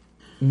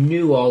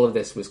knew all of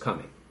this was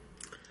coming?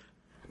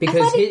 because I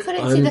thought he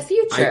couldn't see the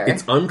future.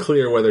 It's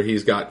unclear whether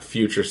he's got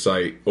future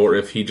sight or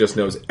if he just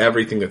knows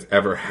everything that's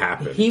ever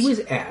happened. he was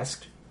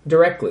asked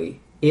directly,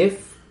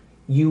 if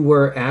you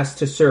were asked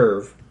to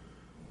serve,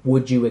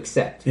 would you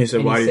accept? He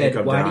said, And "Why do you think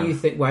I'm why down?"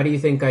 Why do you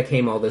think I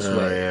came all this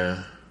way?"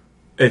 Yeah.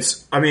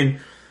 It's, I mean,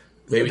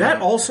 Maybe that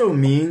not. also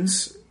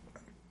means,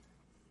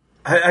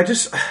 I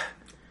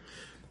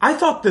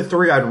thought the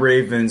Three-Eyed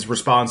Raven's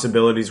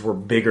responsibilities were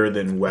bigger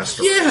than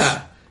Westeros.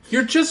 Yeah.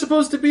 You're just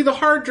supposed to be the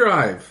hard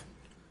drive.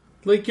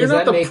 Like, you're Does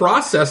not that the make-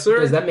 processor.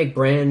 Does that make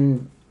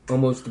Bran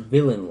almost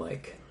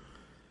villain-like?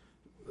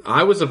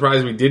 I was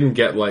surprised we didn't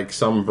get like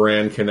some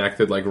brand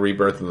connected like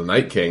Rebirth of the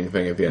Night King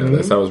thing at the end of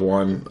this. That was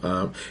one.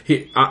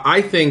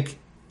 I think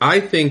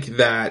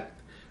that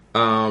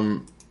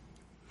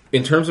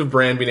in terms of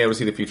Bran being able to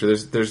see the future,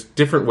 there's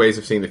different ways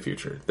of seeing the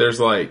future. There's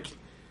like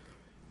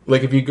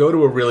if you go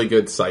to a really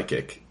good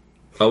psychic,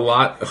 a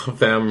lot of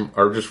them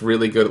are just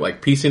really good at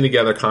like piecing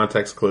together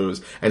context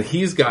clues, and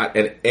he's got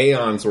an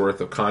aeon's worth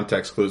of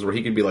context clues where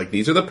he could be like,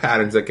 these are the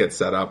patterns that get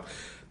set up.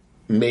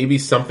 Maybe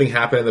something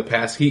happened in the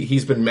past.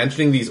 He's been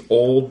mentioning these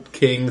old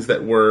kings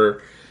that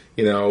were,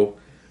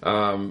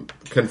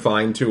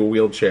 confined to a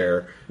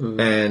wheelchair,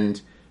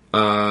 and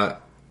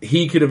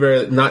he could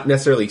have not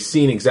necessarily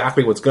seen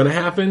exactly what's going to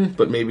happen,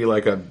 but maybe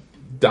like a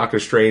Doctor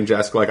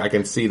Strange-esque, like I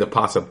can see the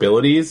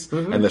possibilities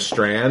and the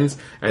strands,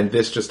 and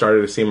this just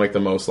started to seem like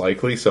the most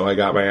likely, so I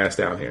got my ass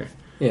down here.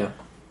 Yeah.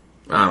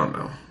 I don't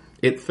know.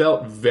 It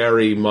felt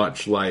very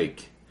much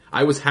like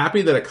I was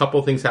happy that a couple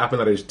things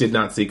happened that I just did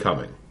not see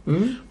coming.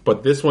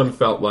 But this one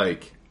felt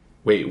like,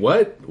 wait,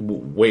 what?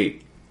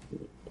 Wait,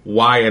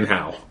 why and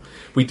how?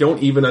 We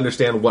don't even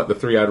understand what the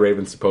Three-Eyed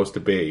Raven's supposed to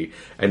be,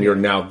 and you're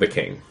now the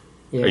king.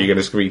 Yeah. Are you going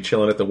to just be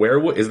chilling at the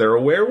werewood? Is there a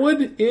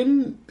werewood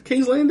in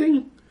King's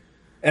Landing?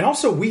 And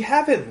also, we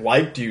haven't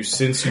liked you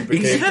since you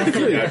became Exactly.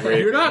 Three-Eyed Raven.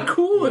 You're not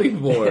cool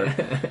anymore.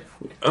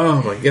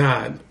 Oh my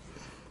god.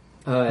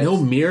 No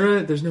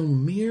Mira? There's no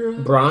Mira?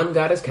 Bronn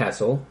got his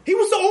castle. He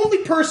was the only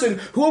person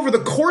who, over the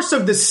course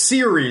of this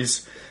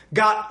series,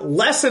 got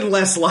less and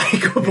less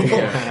likable.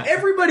 Yeah.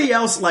 Everybody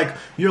else, like,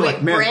 you're Wait,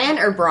 like, man, Bran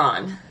or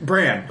Braun?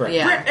 Bran.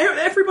 Yeah.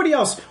 Everybody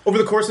else, over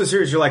the course of the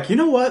series, you're like, you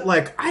know what?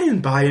 Like, I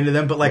didn't buy into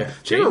them, but like,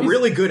 they're a Jamie's-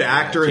 really good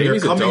actor, and they're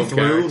Jamie's a coming dope through.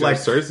 character. Like,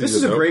 Cersei's this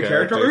is a a dope great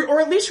character. character. Or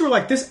at least you were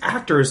like, this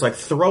actor is like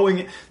throwing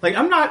it. Like,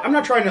 I'm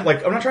not trying to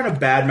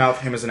badmouth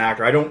him as an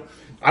actor. I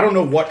don't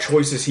know what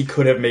choices he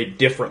could have made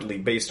differently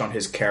based on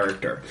his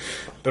character.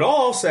 But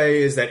all I'll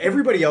say is that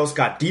everybody else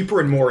got deeper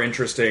and more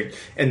interesting,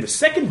 and the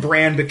second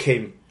Bran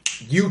became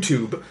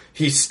YouTube,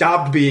 he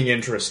stopped being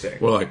interesting.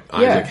 Well, like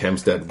Isaac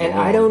Hempstead. And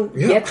I don't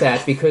get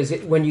that, because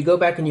when you go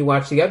back and you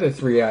watch the other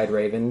Three-Eyed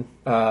Raven,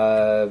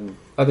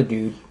 other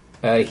dude,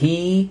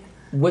 he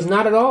was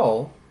not at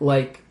all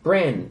like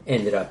Bran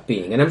ended up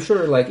being. And I'm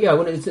sure, like,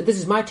 this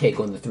is my take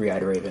on the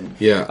Three-Eyed Raven.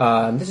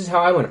 Yeah. This is how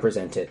I want to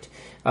present it.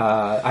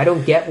 I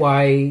don't get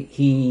why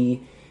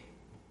he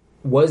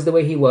was the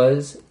way he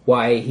was,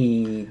 why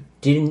he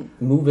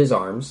didn't move his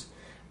arms.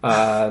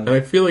 And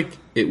I feel like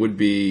it would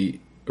be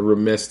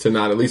remiss to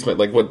not at least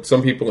like what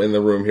some people in the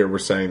room here were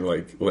saying,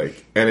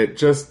 and it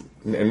just,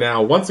 and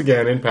now once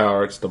again in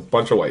power, it's just a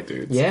bunch of white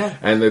dudes. Yeah.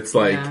 And it's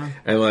like,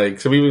 and like,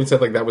 some people even said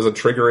like that was a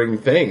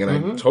triggering thing, and I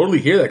totally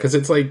hear that, because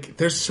it's like,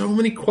 there's so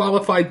many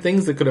qualified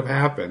things that could have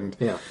happened.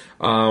 Yeah.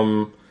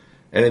 And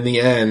in the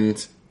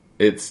end,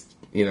 it's,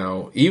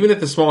 even at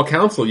the small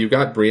council, you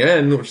got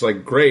Brienne, which is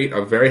like great.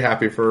 I'm very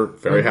happy for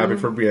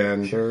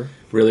Brienne. Sure.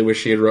 Really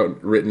wish she had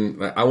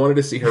written. I wanted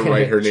to see her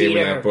write her name in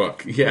Cheater. that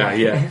book.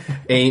 Yeah.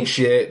 Ain't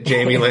shit.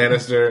 Jamie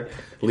Lannister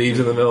leaves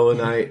in the middle of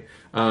the night.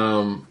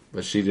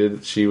 But she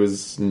did. She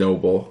was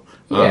noble.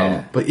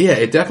 Yeah. But yeah,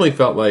 it definitely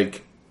felt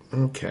like,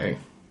 okay,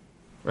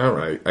 all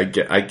right.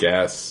 I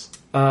guess.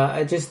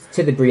 Just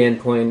to the Brienne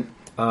point,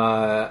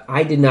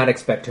 I did not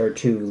expect her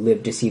to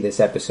live to see this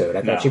episode. I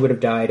thought No. she would have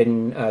died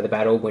in the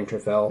Battle of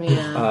Winterfell,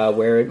 Yeah.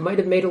 where it might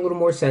have made a little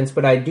more sense.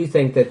 But I do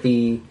think that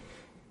the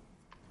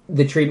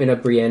treatment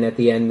of Brienne at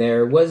the end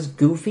there was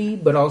goofy,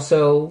 but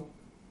also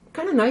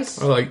kind of nice.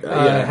 I like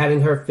that, yeah.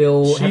 Having her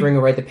having her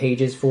write the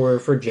pages for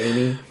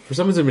Jamie. For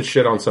someone who's been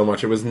shit on so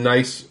much, it was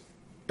nice.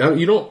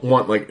 You don't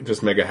want like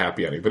just mega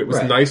happy ending, but it was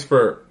Right. nice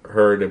for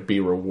her to be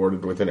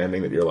rewarded with an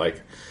ending that you're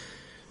like,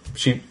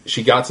 she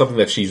got something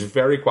that she's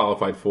very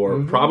qualified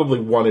for. Probably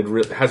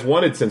has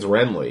wanted since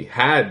Renly,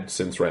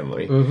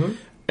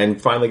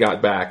 and finally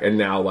got back, and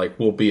now like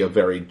will be a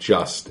very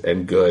just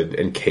and good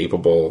and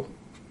capable,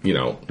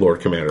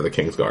 Lord Commander of the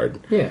Kingsguard.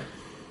 Yeah.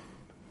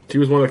 She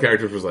was one of the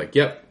characters who was like,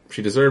 yep,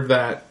 she deserved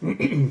that,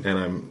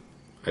 and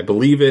I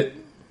believe it,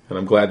 and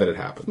I'm glad that it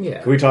happened.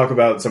 Yeah. Can we talk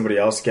about somebody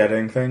else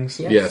getting things?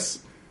 Yeah. Yes.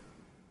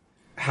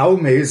 How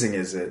amazing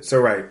is it? So,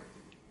 right,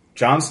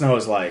 Jon Snow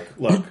is like,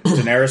 look,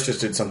 Daenerys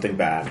just did something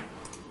bad.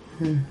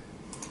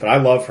 But I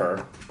love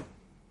her.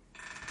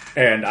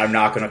 And I'm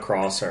not going to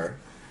cross her.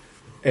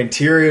 And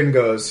Tyrion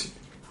goes,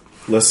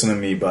 listen to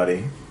me,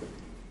 buddy.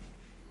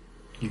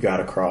 You got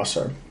to cross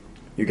her.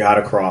 You got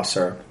to cross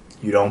her.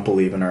 You don't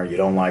believe in her. You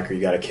don't like her.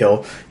 You got to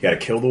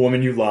kill the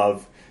woman you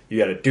love. You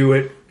got to do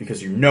it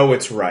because you know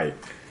it's right.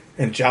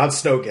 and Jon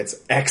Snow gets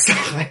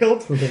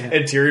exiled,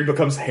 and Tyrion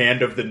becomes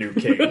Hand of the New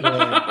King.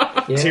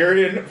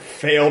 Tyrion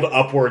failed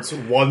upwards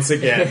once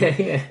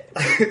again.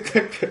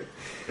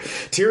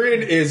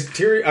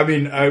 Tyrion. I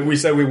mean, we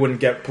said we wouldn't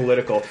get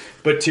political,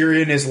 but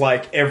Tyrion is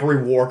like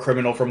every war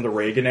criminal from the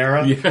Reagan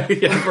era.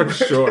 Yeah, for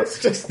sure.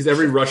 He's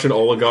every Russian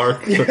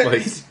oligarch.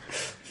 He's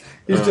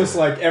just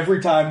like every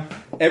time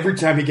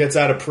he gets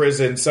out of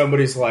prison,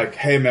 somebody's like,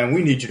 "Hey, man,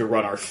 we need you to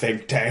run our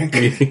think tank."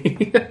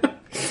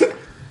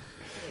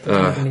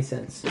 Doesn't make any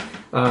sense.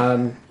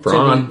 Bronn.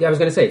 I was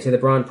going to say, to the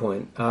Bronn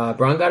point.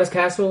 Bronn got his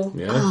castle.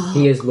 Yeah.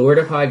 He is Lord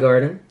of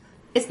Highgarden.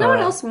 Is no one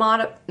else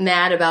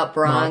mad about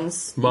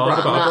Bronn's... Mad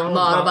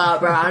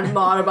about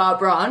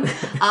Bronn.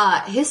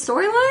 His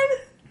storyline?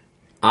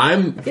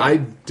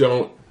 I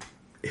don't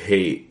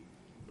hate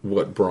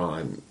what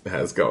Bronn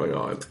has going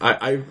on.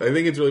 I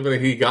think it's really funny.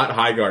 He got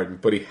Highgarden,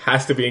 but he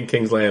has to be in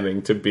King's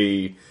Landing to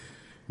be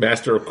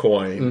Master of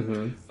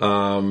Coin.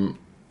 Mm-hmm.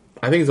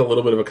 I think it's a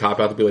little bit of a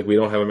cop-out to be like, we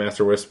don't have a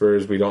Master of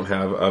Whispers, we don't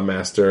have a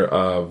Master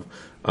of...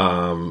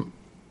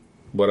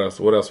 what else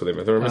were they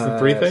missing? They were missing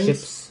 3 things?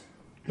 Ships.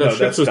 No,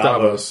 Ships was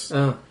Davos.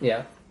 Oh,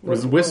 yeah. It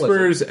was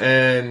Whispers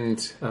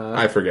and...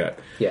 I forget.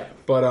 Yeah.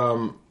 But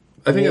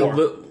I think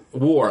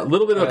War. A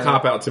little bit of a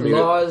cop-out to me.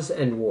 Laws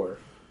and War.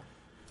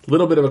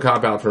 Little bit of a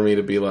cop-out for me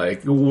to be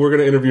like, we're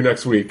going to interview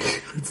next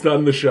week. It's not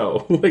in the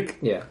show.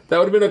 That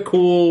would have been a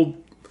cool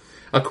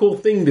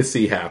thing to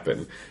see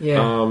happen.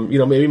 Yeah.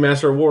 Maybe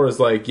Master of War is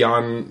like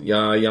Jan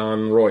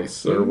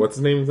Royce, or what's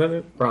his name? Is that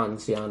it?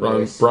 Bronze Jan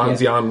Royce.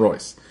 Jan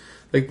Royce.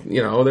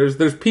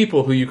 There's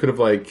people who you could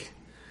have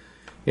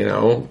I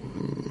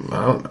don't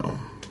know.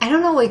 I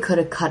don't know what we could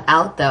have cut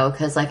out though,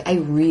 because I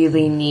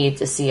really need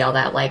to see all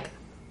that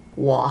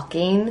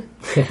walking.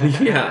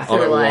 Yeah, all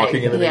that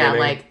walking in the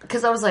beginning.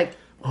 Because I was like,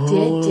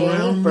 did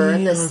Dany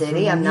burn the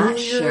city? I'm not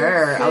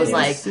sure. I was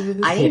like,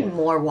 I need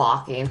more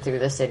walking through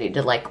the city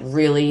to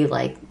really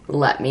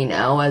let me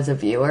know as a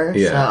viewer.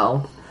 Yeah.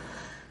 So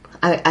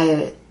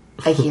I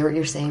hear what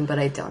you're saying, but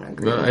I don't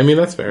agree. No, I mean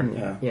that's fair.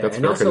 Yeah, that's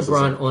and fair also criticism.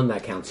 Bronn on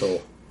that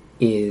council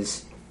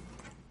is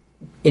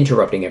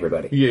interrupting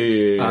everybody.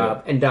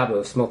 Yeah. And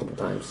Davos multiple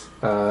times.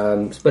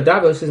 But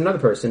Davos is another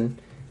person.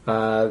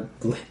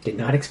 Did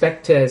not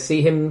expect to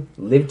see him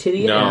live to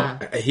the end. No,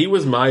 he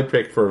was my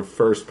pick for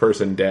first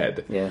person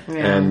dead. Yeah.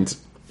 And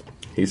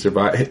he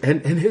survived.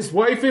 And his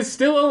wife is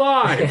still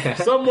alive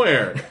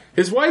somewhere.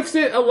 His wife's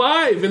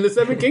alive in the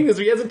Seven Kingdoms.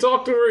 He hasn't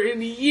talked to her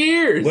in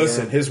years.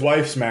 Listen, his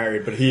wife's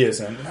married, but he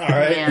isn't. All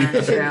right.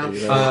 Yeah,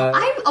 true.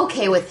 I'm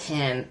okay with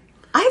him.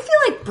 I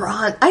feel like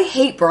Bronn... I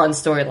hate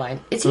Bronn's storyline.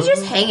 Is he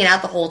just hanging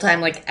out the whole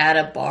time, at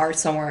a bar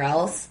somewhere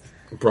else?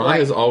 Bronn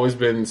has always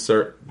been...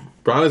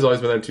 Bronn has always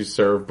been there to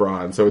serve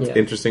Bronn, so it's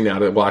interesting now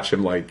to watch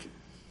him,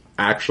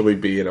 actually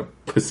be in a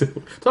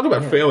position... Talk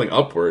about failing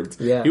upwards.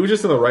 Yeah. He was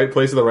just in the right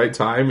place at the right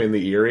time in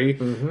the Eyrie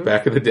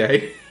back in the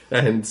day,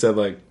 and said,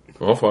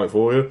 I'll fight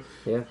for you.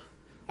 Yeah.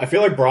 I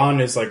feel like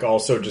Bronn is,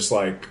 also just,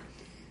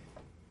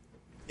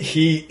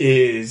 he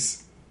is...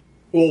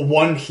 Well,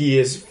 one, he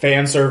is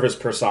fan service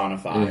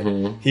personified.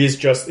 Mm-hmm. He's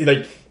just,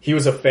 he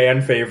was a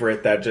fan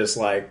favorite that just,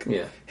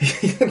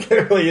 he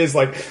literally is,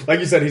 like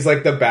you said, he's,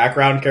 the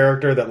background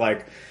character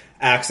that,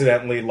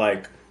 accidentally,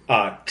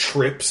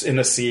 trips in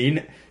a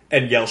scene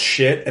and yells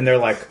shit, and they're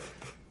like,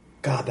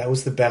 God, that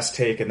was the best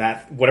take, and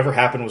that, whatever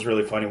happened was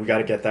really funny. We got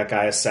to get that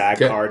guy a SAG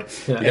card.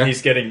 Yeah. And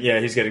he's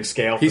getting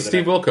scale. He's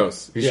Steve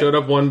Wilkos. He showed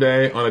up one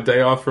day on a day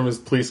off from his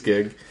police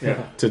gig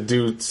to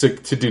do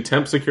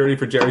temp security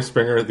for Jerry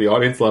Springer. The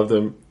audience loved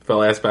him.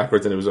 Fell ass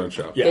backwards into his own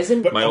show. Yeah.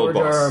 Isn't my old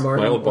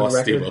boss,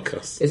 Steve record,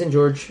 Wilkos. Isn't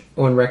George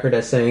on record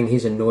as saying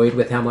he's annoyed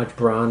with how much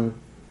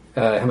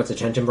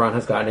attention Bronn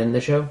has gotten in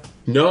the show?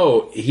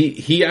 No,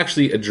 he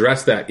actually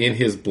addressed that in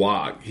his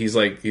blog. He's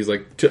like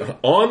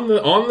on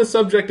the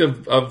subject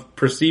of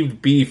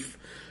perceived beef,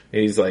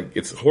 and he's like,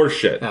 it's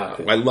horseshit. Oh,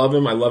 okay. I love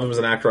him as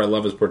an actor. I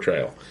love his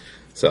portrayal.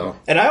 So,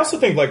 and I also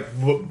think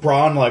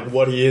Bronn,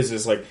 what he is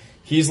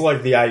he's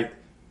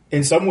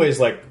in some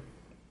ways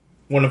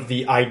one of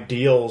the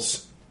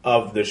ideals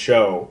of the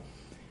show,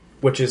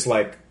 which is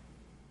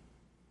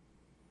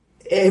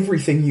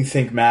everything you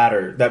think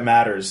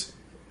matters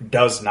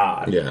does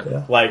not.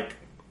 Yeah.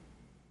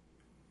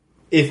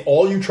 If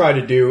all you try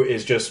to do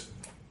is just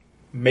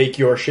make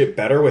your shit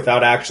better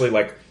without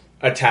actually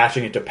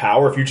attaching it to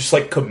power, if you just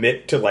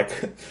commit to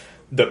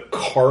the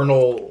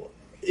carnal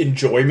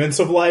enjoyments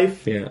of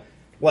life,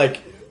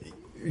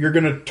 you're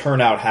gonna turn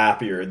out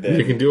happier than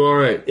you can do all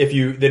right if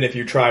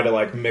you try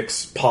to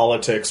mix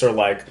politics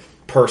or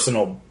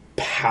personal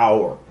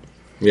power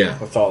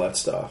with all that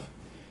stuff.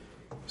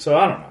 So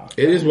I don't know.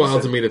 It is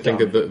wild to me to think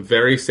that the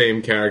very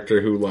same character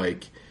who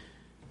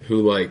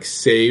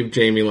saved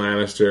Jaime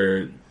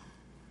Lannister,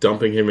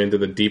 dumping him into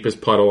the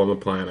deepest puddle on the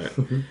planet,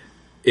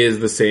 is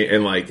the same,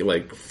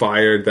 and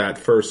fired that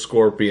first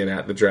scorpion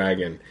at the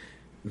dragon.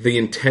 The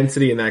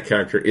intensity in that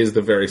character is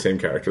the very same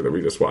character that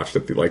we just watched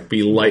at the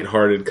be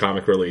lighthearted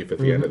comic relief at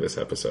the end of this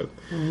episode.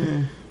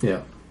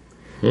 Yeah.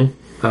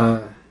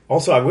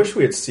 Also, I wish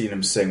we had seen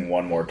him sing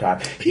one more time.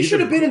 He should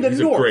have been in the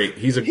North.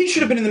 He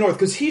should have been in the North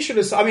because he should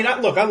have. I mean,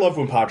 look, I loved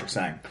when Podrick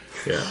sang.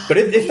 Yeah, but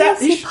if that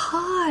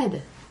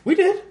Pod, we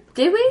did.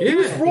 Did we? Yeah. He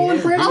was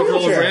rolling Bran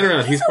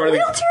around. He's part of the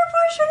wheelchair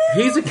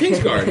version. He's a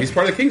Kingsguard. He's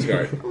part of the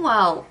Kingsguard.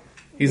 Wow.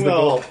 He's the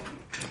gold.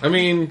 I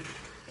mean,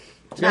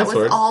 that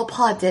was all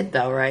Pod did,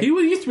 though, right? He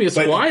used to be a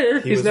squire.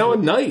 He's now a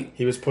knight.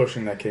 He was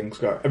pushing that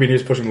Kingsguard. I mean, he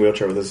was pushing the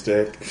wheelchair with his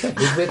dick.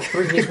 He's with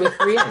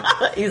Brienne.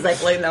 He's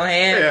like, wait, no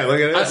hand. Yeah,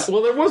 look at this.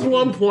 Well, there was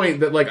one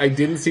point that I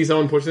didn't see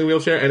someone pushing the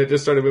wheelchair, and it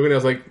just started moving. I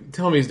was like,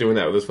 tell me he's doing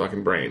that with his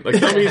fucking brain.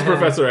 Tell me he's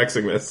Professor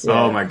Xing this. Yeah.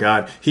 Oh my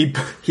god, he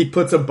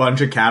puts a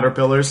bunch of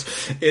caterpillars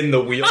in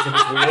the wheels of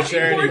his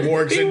wheelchair, and he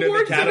wargs into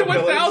the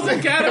caterpillars.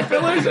 1,000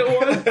 caterpillars at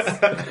once.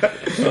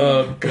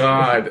 Oh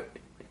god.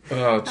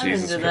 Oh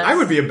Jesus! I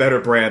would be a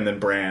better Bran than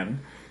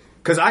Bran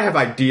because I have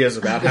ideas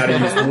about how to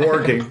use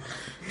warging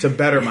to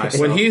better myself.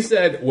 When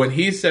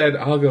he said,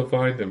 "I'll go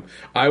find him,"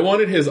 I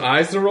wanted his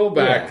eyes to roll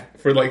back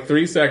for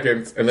 3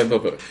 seconds, and then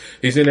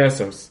he's in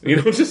Essos.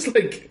 Just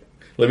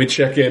let me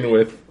check in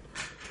with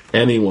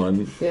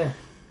anyone. Yeah,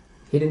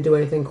 he didn't do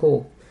anything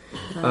cool.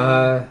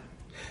 So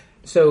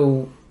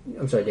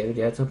I'm sorry, David,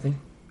 you had something?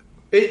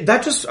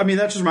 That just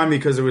reminded me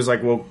because it was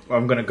well,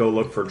 I'm going to go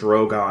look for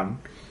Drogon.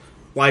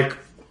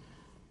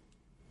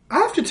 I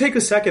have to take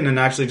a second and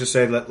actually just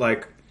say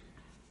that,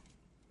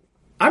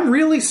 I'm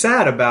really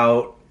sad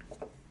about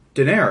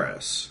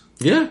Daenerys.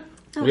 Yeah.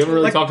 We haven't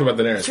really talked about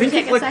Daenerys. Can we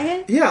take a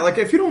second? Yeah,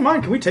 if you don't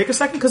mind, can we take a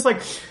second? Because,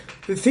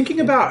 thinking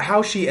about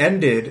how she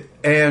ended,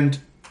 and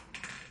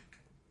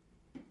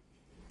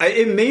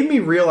it made me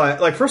realize,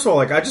 first of all,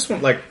 I just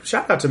want,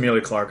 shout out to Emilia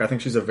Clarke. I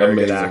think she's a very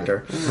good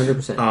actor.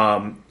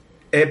 100%.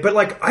 But it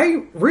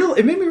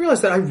made me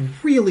realize that I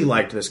really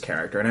liked this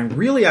character, and I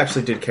really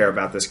actually did care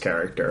about this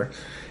character.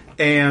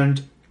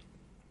 And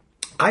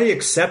I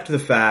accept the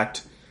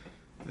fact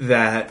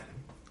that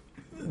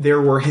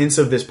there were hints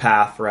of this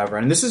path forever.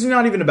 And this is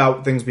not even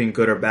about things being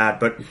good or bad,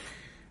 but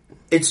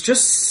it's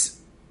just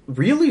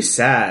really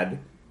sad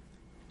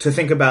to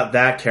think about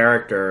that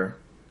character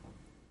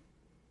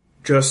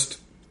just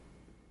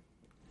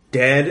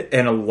dead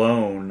and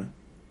alone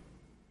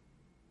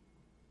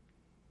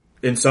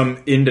in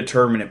some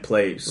indeterminate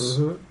place.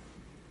 Mm-hmm.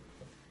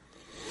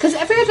 Because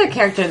every other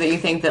character that you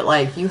think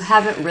that, you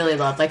haven't really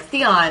loved,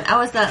 Theon, I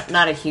was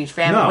not a huge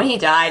fan, but when he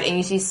died and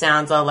you see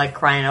Sansa,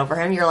 crying over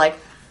him, you're like,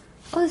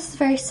 oh, this is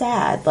very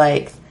sad.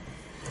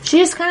 She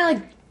just kind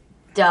of,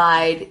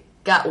 died,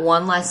 got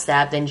one less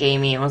stab than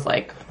Jaime, and was,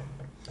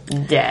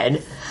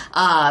 dead.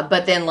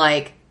 But then,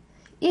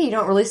 you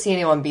don't really see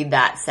anyone be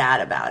that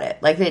sad about it.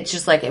 It's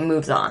just, it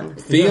moves on.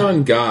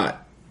 Theon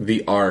got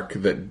the arc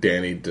that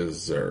Dany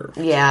deserved.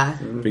 Yeah.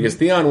 Because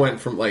Theon went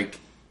from this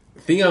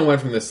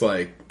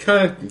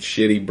kind of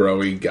shitty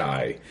broy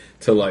guy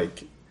to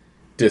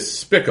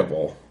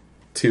despicable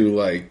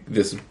to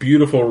this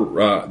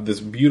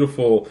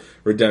beautiful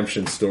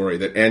redemption story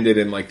that ended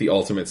in the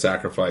ultimate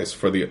sacrifice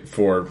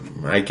for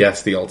I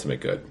guess the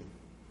ultimate good.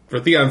 For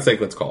Theon's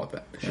sake, let's call it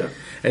that. Sure.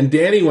 And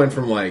Dany went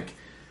from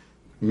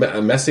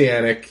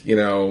messianic,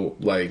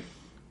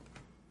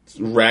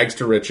 rags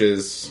to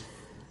riches,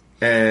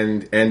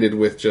 and ended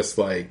with just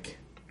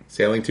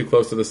sailing too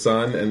close to the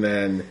sun, and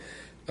then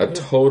a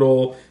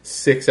total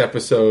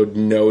 6-episode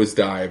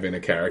nosedive in a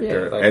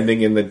character,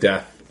 ending in the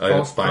death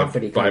by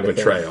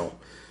betrayal.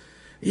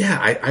 Yeah,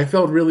 I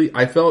felt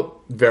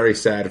very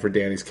sad for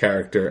Dany's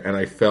character, and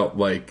I felt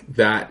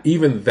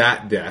even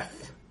that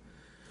death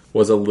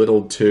was a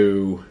little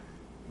too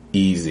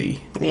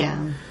easy.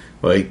 Yeah.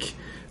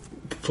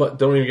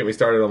 Don't even get me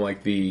started on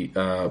the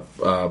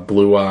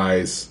blue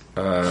eyes,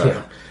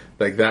 that.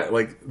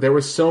 There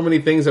were so many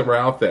things that were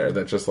out there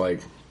that just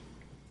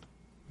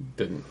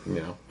didn't,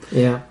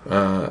 Yeah.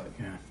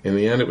 In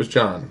the end, it was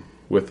Jon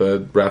with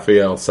a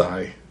Raphael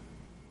sigh.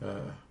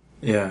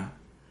 Yeah.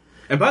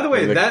 And by the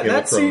way,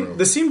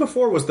 the scene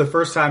before was the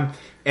first time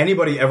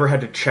anybody ever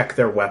had to check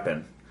their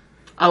weapon.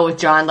 Oh, with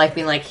Jon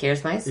being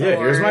here's my sword. Yeah,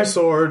 here's my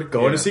sword.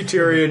 Going to see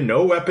Tyrion.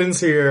 No weapons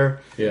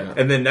here. Yeah.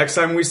 And then next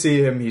time we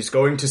see him, he's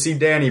going to see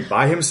Dany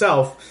by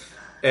himself.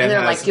 And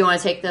they're do you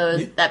want to take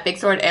that big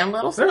sword and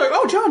little sword? They're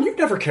oh, Jon, you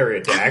never carry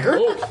a dagger.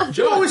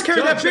 You always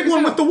carry that big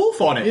one with the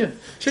wolf on it. Yeah.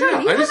 Check it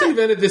out. I just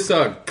invented this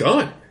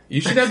gun. You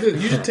should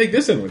you should take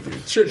this in with you.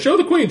 Show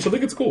the queen. She'll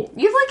think it's cool.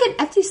 You have an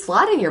empty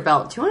slot in your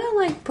belt. Do you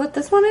want to put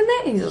this one in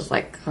there? And he's just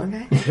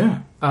okay. Yeah.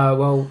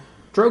 Well,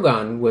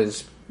 Drogon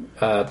was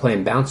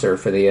playing bouncer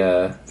for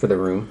the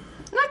room.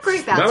 Not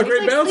great bouncer. Not a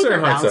great bouncer,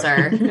 sleeper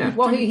bouncer. Yeah.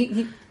 Well,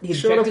 he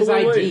Showed checked up his a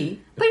little ID.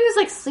 late. But he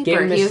was sleeper.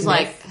 Gave him a He was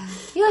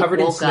sniff, he covered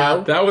in woke snow.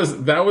 up. That was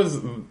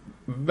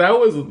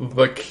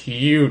the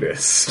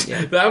cutest.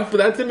 Yeah.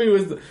 That to me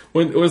was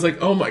when it was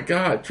oh my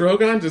god,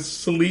 Drogon just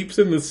sleeps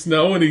in the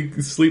snow and he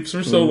sleeps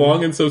for so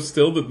long and so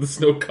still that the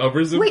snow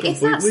covers him. Wait,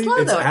 completely. it's not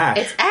snow though. Ash.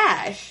 It's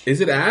ash.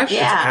 Is it ash?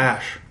 Yeah.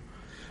 Ash.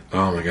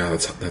 Oh my god,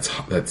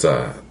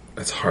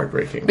 that's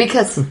heartbreaking.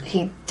 Because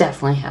he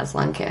definitely has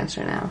lung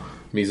cancer now.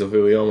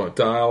 Mesothelioma.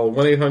 Dial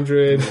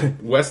 1-800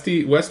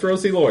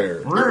 Westerosi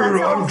lawyer.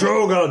 I'm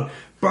Drogon.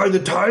 by the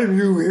time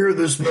you hear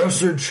this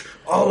message,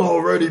 I'll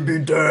already be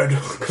dead.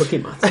 Cookie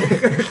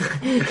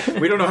Monster.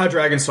 We don't know how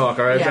dragons talk,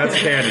 all right? Yeah.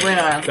 That's canon. We don't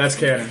know. That's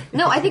canon.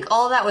 No, I think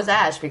all that was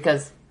Ash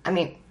because, I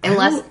mean,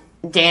 unless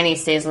Danny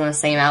stays in the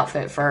same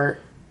outfit for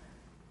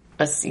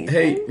a season.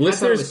 Hey,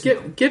 listeners,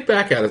 get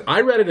back at us.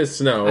 I read it as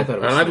snow, I thought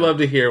it was and I'd snow. love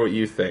to hear what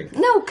you think.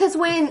 No, because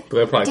when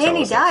They'll probably tell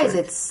Danny us next dies,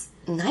 week. it's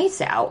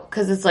nice out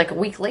because it's like a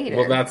week later.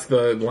 Well, that's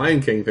the Lion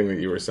King thing that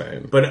you were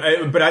saying. But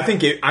I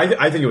think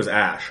I think it was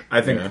Ash.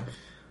 I think Yeah.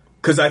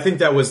 because I think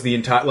that was the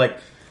entire like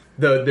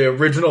the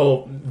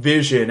original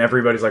vision.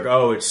 Everybody's like,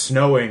 oh, it's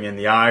snowing in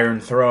the Iron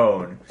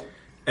Throne,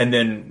 and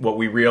then what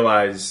we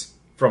realize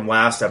from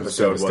last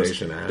episode was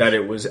Devastation Ash. that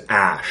it was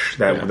Ash.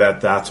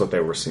 That's what they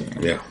were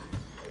seeing. Yeah.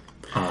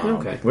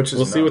 Okay. Which is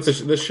We'll see what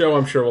nuts. the show,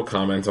 I'm sure, will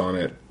comment on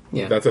it.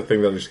 Yeah. That's a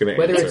thing that they're just going to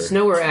Whether answer. it's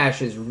snow or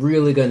ash is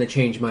really going to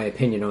change my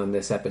opinion on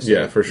this episode.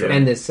 Yeah, for sure.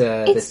 And this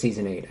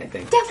season 8, I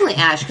think. Definitely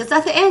Ash, because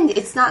at the end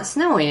it's not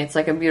snowing. It's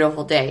like a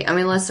beautiful day. I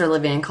mean, unless they're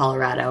living in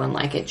Colorado and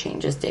like it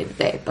changes day to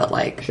day. But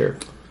like, Sure.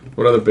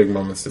 What other big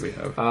moments do we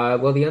have?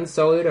 Well, the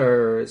Unsullied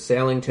are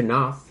sailing to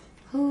Noth,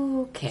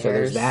 who cares? so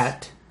there's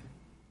that.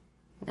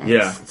 Next.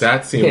 Yeah.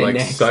 That seemed Yeah, like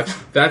next.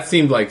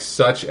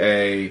 such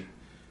a.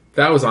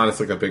 That was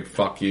honestly like a big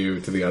fuck you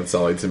to the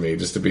Unsullied to me,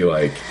 just to be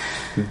like,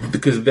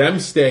 because them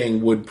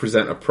staying would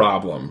present a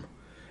problem,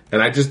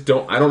 and I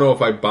don't know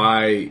if I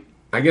buy.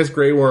 I guess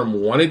Grey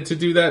Worm wanted to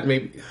do that.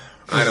 Maybe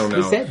I don't know.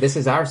 He said, "This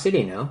is our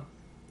city now."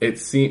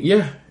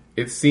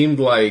 It seemed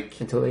like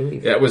Until they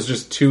leave. it was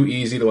just too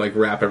easy to like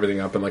wrap everything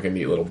up in like a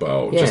neat little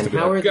bow. Yeah, just to and be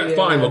how like, are "Yeah, the,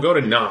 fine, we'll go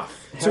to Noth.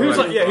 So he was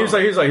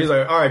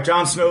like, all right,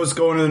 Jon Snow's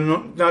going to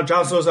no,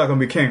 Jon Snow's not going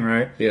to be king,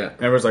 right? Yeah. And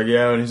everyone's like,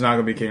 yeah, he's not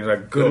going to be king. He's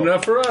like, Good cool.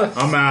 enough for us.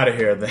 I'm out of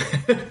here then.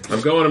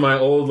 I'm going to my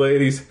old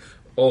lady's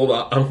I'm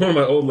going to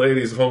my old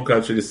lady's home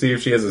country to see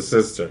if she has a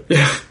sister.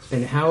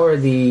 And how are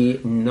the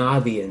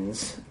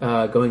Navians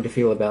going to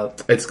feel about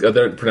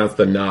They're pronounced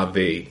the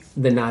Navi.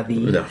 the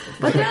Navi? No.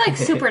 But they're like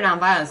super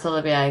nonviolent, so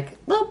they'll be like,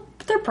 well,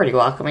 they're pretty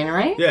welcoming,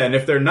 right? Yeah, and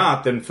if they're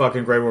not, then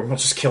fucking Grey Worm will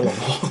just kill them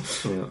all.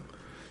 Yeah.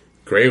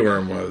 Grey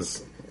Worm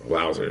was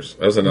wowzers.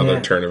 That was another Yeah.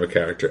 turn of a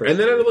character. And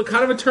then it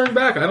kind of a turn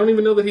back. I don't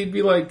even know that he'd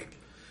be like...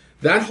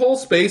 That whole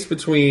space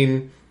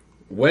between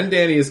when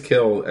Dany is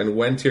killed and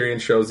when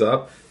Tyrion shows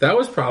up, that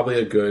was probably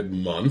a good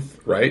month,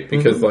 right?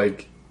 Because,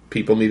 like,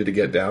 people needed to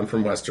get down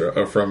from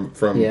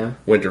from Yeah.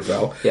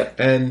 Winterfell. Yep.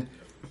 And,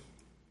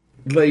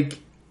 like...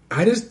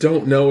 I just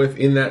don't know if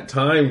in that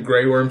time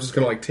Grey Worm's just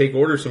going to like take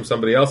orders from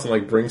somebody else and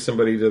like bring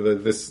somebody to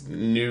this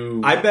new.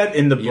 I bet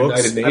in the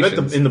books, United I bet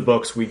Nations. in the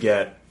books we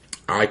get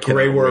I cannot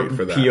Grey wait Worm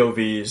for that.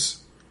 POVs,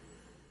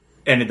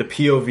 and the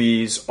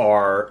POVs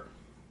are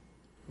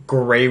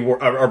Grey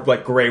Worm, are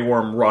like Grey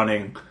Worm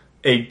running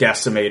a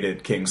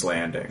decimated King's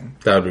Landing,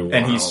 That would be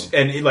wild.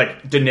 and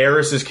like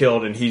Daenerys is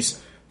killed, and he's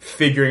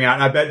figuring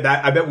out. And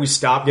I bet we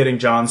stop getting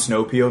Jon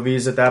Snow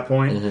POVs at that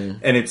point,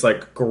 and it's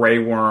like Grey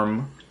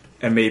Worm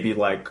and maybe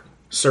like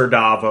Sir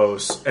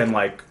Davos and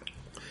like.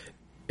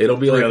 It'll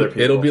be other like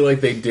people. it'll be like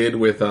they did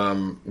with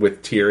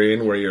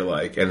Tyrion, where you're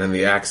like, and then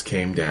the axe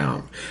came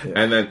down,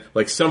 and then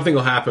like something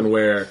will happen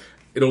where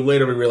it'll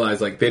later be realized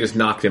like they just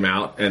knocked him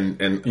out, and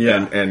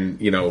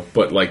you know,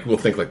 but like we'll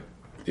think like,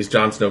 is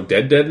Jon Snow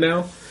dead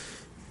now?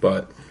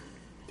 But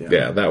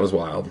yeah, that was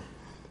wild.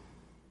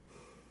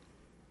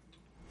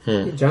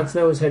 Jon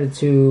Snow is headed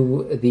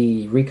to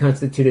the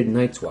reconstituted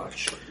Night's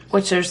Watch.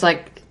 Which there's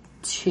like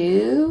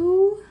 2.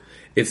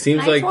 It seems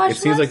Night's like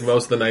Watch most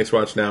was? of the Night's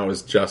Watch now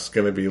is just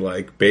going to be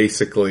like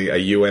basically a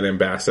UN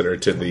ambassador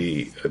to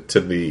the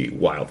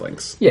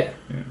wildlings. Yeah.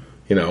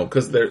 You know,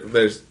 because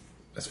there's,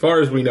 as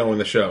far as we know in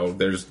the show,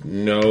 there's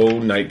no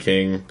Night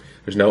King,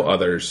 there's no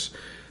others,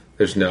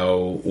 there's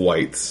no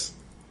whites,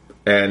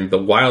 and the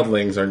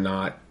wildlings are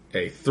not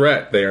a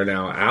threat. They are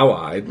now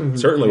allied,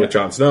 certainly with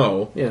Jon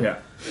Snow. Yeah.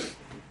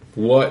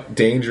 What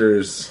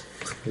dangers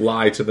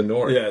lie to the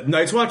north? Yeah,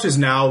 Night's Watch is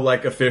now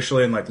like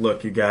officially and like,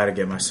 look, you gotta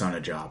get my son a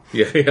job.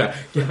 Yeah.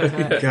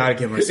 Gotta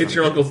get my son. It's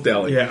your uncle's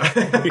deli.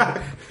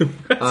 Yeah,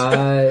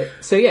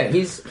 So yeah,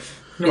 he's.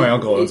 my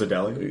uncle owns a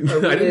deli.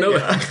 I didn't know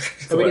that.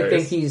 Are we to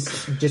think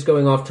he's just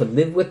going off to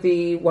live with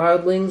the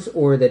wildlings,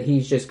 or that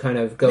he's just kind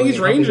of going he's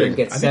and helping ranging. them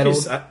get I think settled?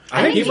 he's.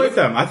 I think he's with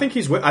them. I think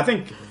he's with. I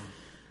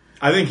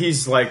think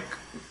he's like.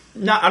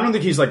 Not. I don't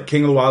think he's like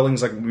King of the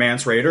Wildlings, like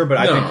Mance Raider, but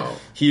I No. think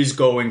he's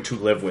going to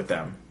live with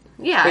them.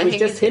 Yeah, It I was think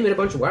just it's, him and a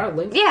bunch of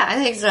wildlings. yeah, I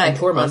think it's like,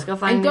 Tormund. let's go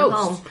find And a new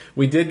Ghost. home.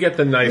 We did get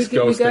the nice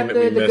ghost we thing got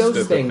that we the missed ghost at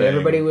the thing that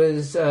everybody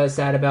was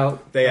sad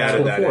about. They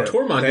added that in.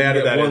 before. Tormund They didn't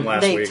added get that in one.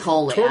 last They week.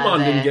 totally Tormund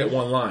have didn't it. get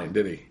one line,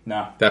 did he?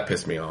 No. That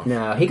pissed me off.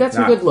 No, he got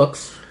some Nah. good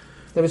looks.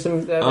 There was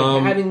some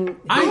having.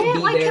 I him didn't be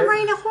like there. him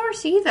riding a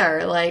horse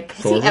either. Like,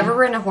 has Tormund? he ever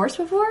ridden a horse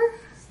before?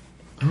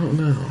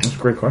 That's a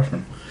great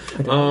question.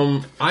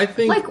 I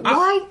think Like,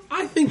 why?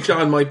 I think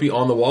John might be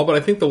on the wall, but I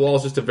think the wall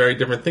is just a very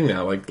different thing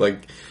now.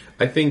 Like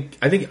I think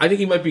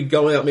he might be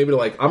going out maybe to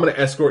like, I'm going to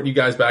escort you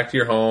guys back to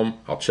your home.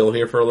 I'll chill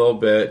here for a little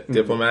bit.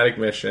 Diplomatic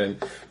mission.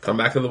 Come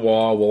back to the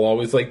wall. We'll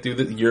always like do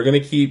this. You're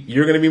going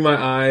to be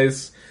my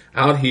eyes.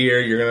 out here.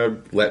 You're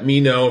gonna let me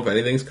know if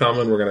anything's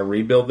coming. We're gonna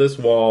rebuild this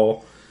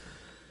wall.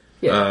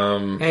 Yeah.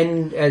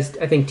 And as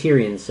I think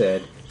Tyrion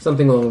said,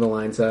 something along the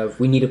lines of,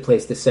 "We need a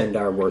place to send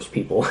our worst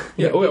people."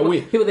 Yeah,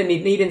 people that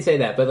need. He didn't say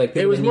that, but like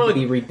people it was that more need like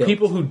to be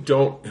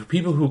rebuilt.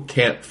 people who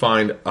can't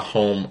find a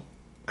home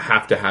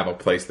have to have a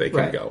place they can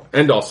Right. go,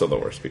 and also the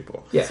worst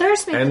people. Yeah. So they're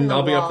just making And the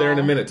I'll be up there in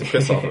a wall. minute to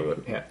piss off of it.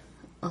 Yeah.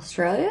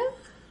 Australia?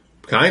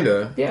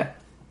 Kinda. Yeah.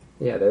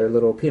 Yeah, they're a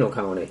little penal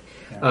colony.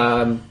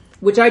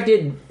 Which I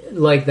did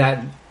like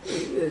that.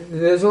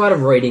 There's a lot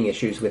of writing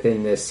issues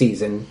within this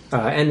season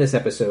and this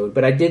episode,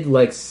 but I did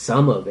like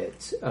some of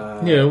it.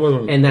 Yeah, it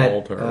wasn't and that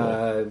all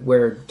terrible.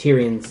 where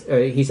Tyrion's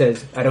he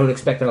says, "I don't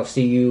expect that I'll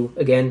see you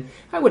again."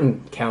 I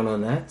wouldn't count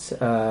on that.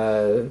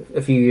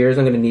 A few years,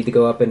 I'm going to need to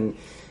go up and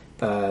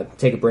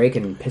take a break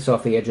and piss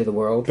off the edge of the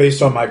world.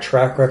 Based on my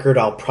track record,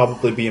 I'll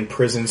probably be in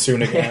prison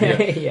soon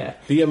again. Yeah.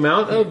 The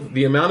amount of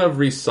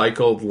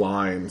recycled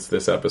lines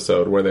this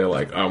episode where they're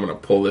like, oh, I'm going to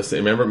pull this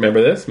in.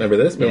 Remember this? Remember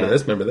this? Remember Yeah.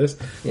 this? Remember this?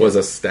 Was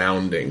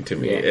astounding to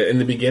me. Yeah. In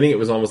the beginning, it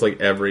was almost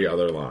like every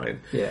other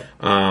line. Yeah.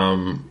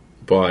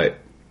 But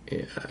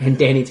yeah. And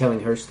Dany telling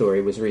her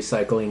story was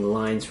recycling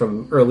lines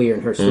from earlier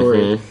in her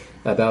story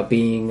about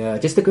being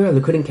just a girl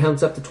who couldn't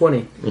count up to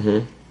 20.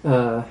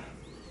 Yeah.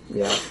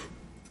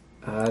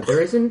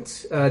 There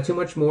isn't too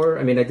much more.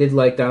 I mean, I did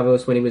like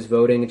Davos when he was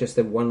voting, just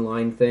a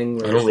one-line thing.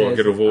 Where I don't he really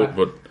says, get a vote,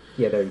 but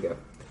yeah, there you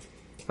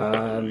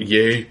go.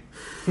 yay.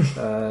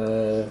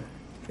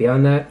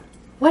 Beyond that,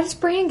 Why does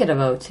Bran get a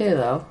vote too,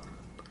 though?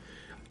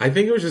 I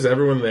think it was just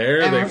everyone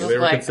there. Everyone's They just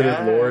were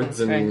considered lords, let's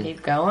try and and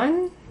keep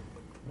going.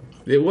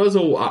 it was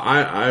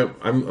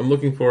I'm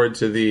looking forward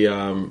to the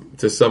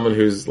to someone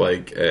who's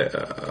like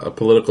a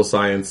political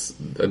science,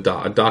 a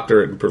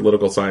doctorate in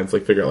political science,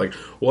 like figure out like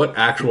what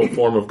actual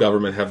form of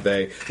government have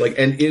they like,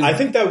 and is I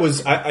think that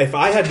was, if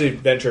I had to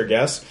venture a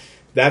guess,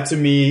 that to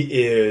me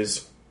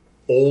is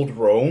old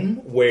Rome,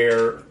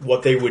 where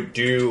what they would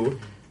do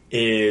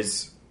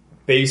is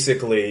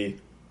basically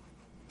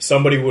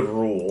somebody would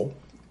rule,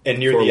 and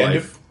near For the end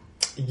life. of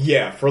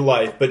for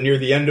life, but near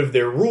the end of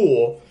their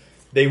rule,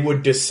 they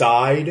would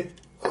decide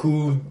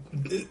who,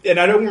 and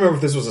I don't remember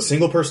if this was a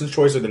single person's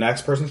choice or the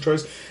next person's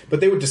choice, but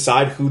they would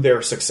decide who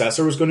their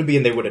successor was going to be,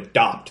 and they would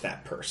adopt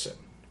that person.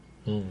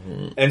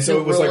 And so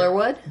The it was ruler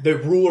like would? the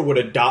ruler would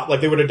adopt,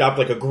 like they would adopt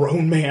like a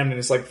grown man in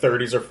his like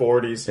 30s or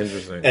 40s.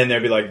 Interesting. And they'd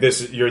be like,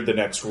 you're the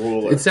next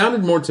ruler. it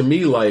sounded more to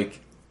me like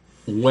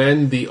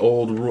when the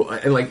old rule,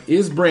 and like,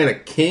 is Bran a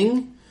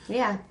king?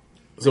 Yeah.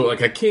 So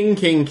like a king,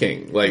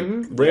 like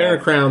wearing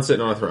a crown,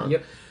 sitting on a throne.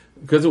 Yep.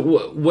 Because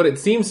what it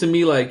seems to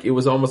me like, it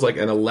was almost like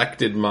an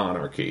elected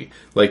monarchy.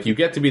 Like, you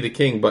get to be the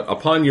king, but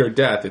upon your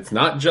death, it's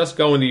not just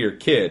going to your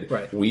kid.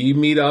 Right. We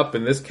meet up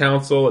in this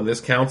council, and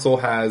this council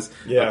has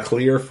a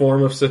clear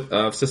form of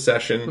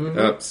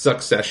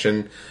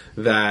succession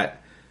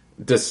that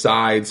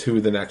decides who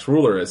the next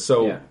ruler is.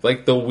 So,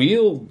 like, the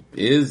wheel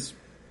is...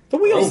 The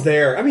wheel's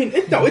there. I mean,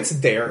 it's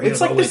there. It's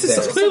like, this is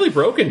It's clearly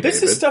broken, This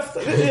David. is stuff.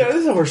 Yeah, this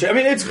is horseshit. I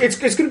mean, it's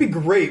going to be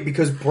great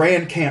because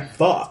Bran can't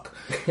fuck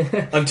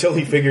until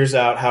he figures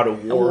out how to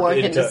Work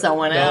into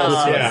someone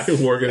else. Yeah,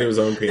 Work into his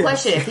own penis.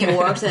 Question: if he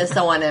works as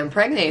someone and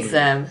impregnates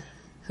them,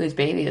 whose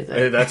baby is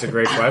it? that's a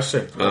great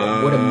question.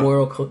 what a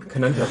moral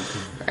conundrum.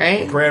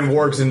 Right? Bran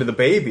wargs into the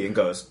baby and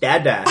goes,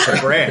 "Dada," to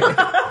Bran. But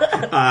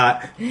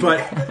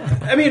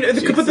I mean,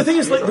 but the thing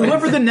is, like,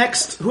 whoever the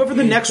next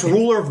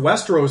ruler of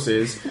Westeros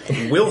is,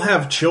 will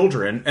have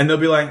children, and they'll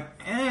be like,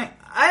 I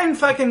didn't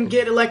fucking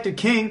get elected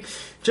king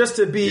just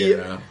to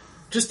be,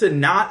 just to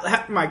not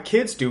have my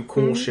kids do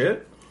cool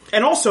shit.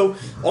 And also,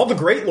 all the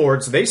Great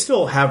Lords, they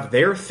still have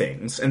their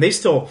things, and they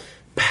still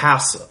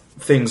pass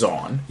things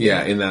on.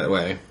 Yeah, in that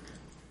way.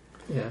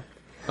 Yeah.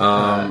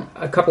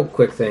 A couple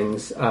quick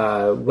things.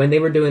 When they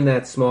were doing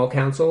that first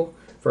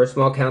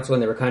small council,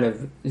 and they were kind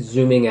of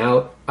zooming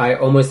out, I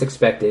almost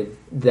expected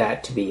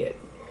that to be it.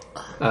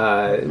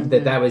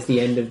 That was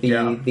the end of the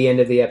end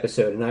of the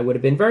episode, and I would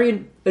have been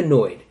very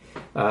annoyed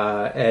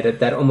at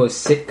that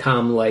almost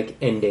sitcom-like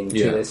ending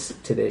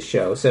to this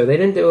show. So they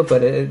didn't do it,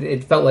 but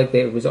it felt like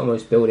it was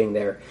almost building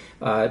there.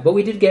 What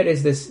we did get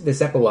is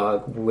this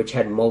epilogue, which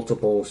had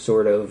multiple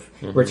sort of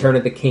Return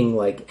of the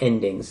King-like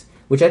endings,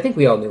 which I think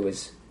we all knew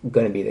was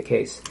going to be the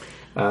case.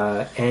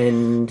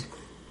 And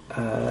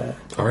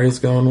Arya's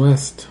going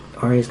west.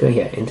 Arya's going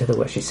Mm-hmm. into the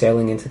west. She's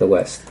sailing into the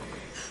west.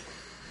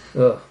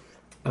 Ugh.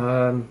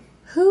 Who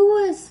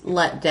was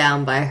let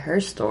down by her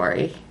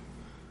story?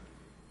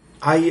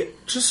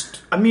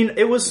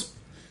 It was...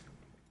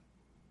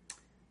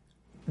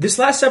 This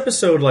last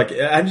episode, like,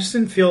 I just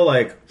didn't feel,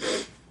 like,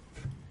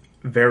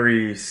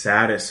 very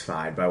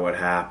satisfied by what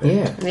happened.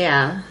 Yeah.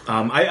 Yeah.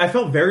 I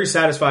felt very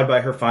satisfied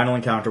by her final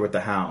encounter with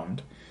the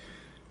Hound.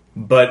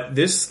 But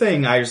this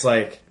thing, I was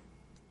like...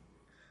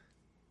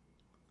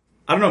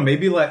 I don't know,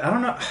 maybe, like, I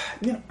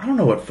don't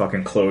know what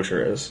fucking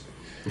closure is.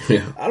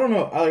 Yeah. I don't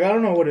know. I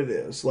don't know what it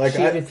is. Like, She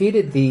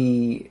defeated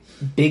the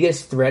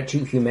biggest threat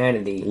to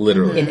humanity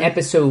Literally. in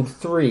episode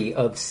 3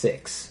 of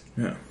 6.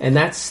 Yeah. And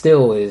that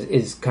still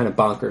is kind of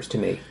bonkers to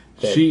me.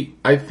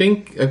 I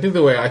think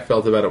the way I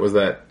felt about it was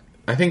that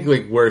I think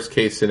like worst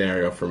case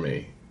scenario for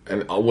me,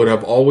 and would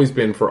have always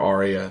been for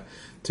Arya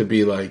to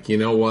be like, you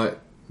know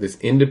what, this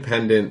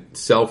independent,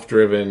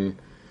 self-driven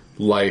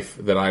life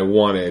that I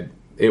wanted,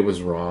 it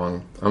was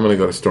wrong. I'm going to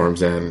go to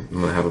Storm's End. I'm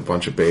going to have a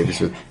bunch of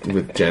babies with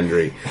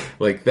Gendry.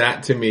 Like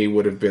that to me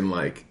would have been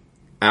like,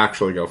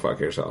 actually go fuck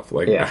yourself.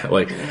 Like,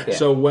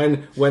 So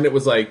when it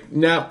was like,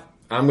 no,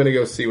 I'm going to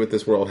go see what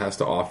this world has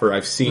to offer.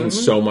 I've seen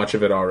so much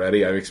of it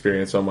already. I've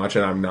experienced so much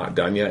and I'm not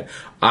done yet.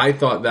 I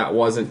thought that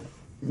wasn't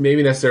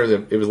maybe necessarily,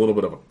 it was a little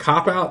bit of a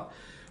cop-out,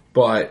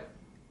 but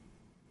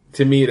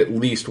to me it at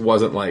least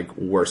wasn't like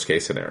worst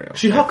case scenario.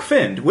 She Huck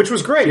Finned, which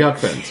was great. She Huck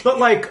Finned. But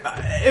like,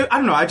 I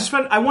don't know,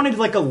 I wanted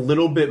like a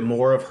little bit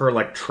more of her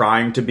like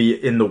trying to be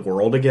in the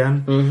world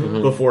again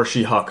before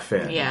she Huck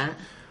Finned. Yeah.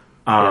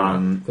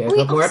 If we had a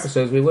couple more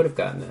episodes, we would have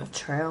gotten that.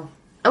 True.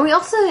 And we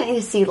also need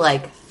to see,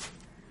 like,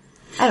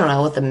 I don't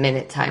know what the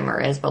minute timer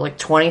is, but like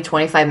 20,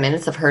 25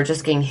 minutes of her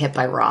just getting hit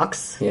by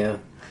rocks. Yeah.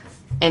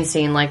 And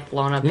seeing, like,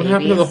 blown up What babies.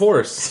 happened to the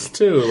horse,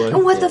 too? Like,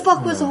 And what the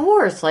fuck was a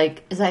horse?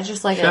 Like, is that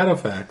just like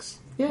Shadowfax.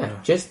 Yeah,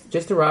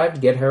 just arrived.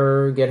 Get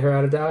her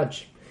out of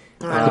Dodge.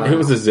 It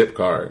was a zip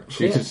car.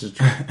 She just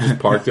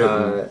parked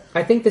it.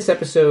 I think this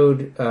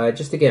episode,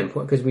 just again,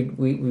 because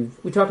we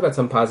talked about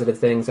some positive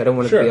things. I don't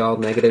want it to be all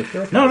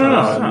negative.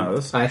 No.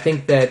 I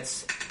think that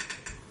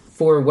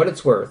for what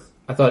it's worth,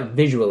 I thought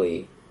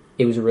visually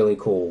it was a really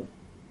cool,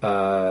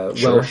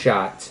 well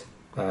shot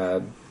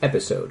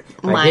episode.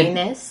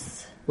 minus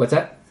What's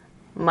that?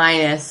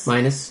 Minus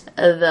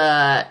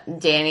the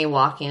Dany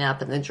walking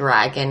up and the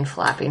dragon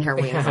flapping her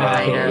wings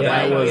behind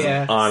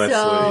her. Honestly.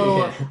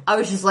 So I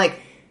was just like,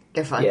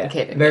 you're fucking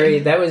kidding me.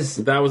 That was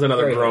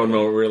another grown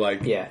moment where we're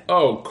like,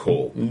 oh,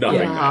 cool.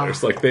 Nothing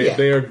matters. Like,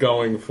 they are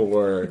going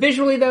for...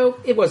 Visually, though,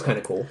 it was kind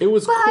of cool. It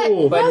was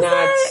cool, but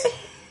not...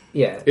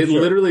 Yeah. It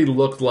literally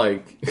looked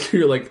like...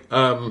 You're like,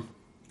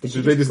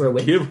 did they just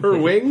give her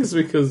wings?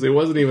 Because it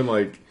wasn't even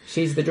like...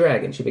 She's the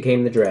dragon. She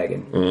became the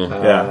dragon.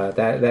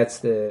 That's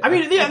the... I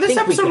mean, this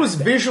episode was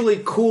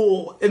visually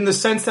cool in the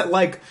sense that,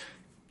 like,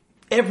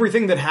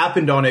 everything that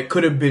happened on it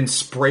could have been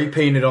spray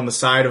painted on the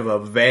side of a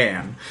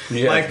van.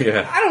 I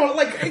don't know,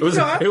 like... It was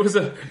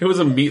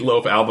a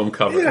Meatloaf album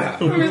cover. Yeah,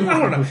 I mean, I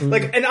don't know.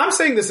 Like, and I'm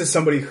saying this as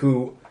somebody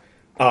who...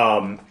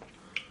 I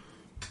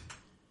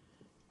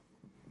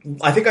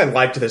think I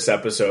liked this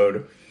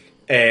episode,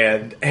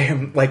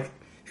 and like,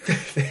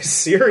 this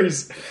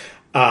series...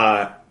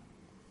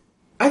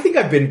 I think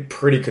I've been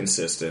pretty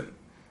consistent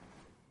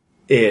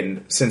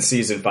since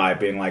season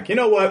 5 being like, you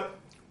know what?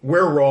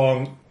 We're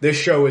wrong. This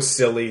show is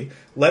silly.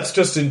 Let's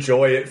just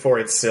enjoy it for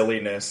its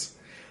silliness.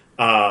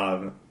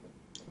 But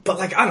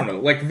like, I don't know,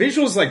 like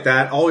visuals like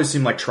that always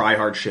seem like try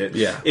hard shit.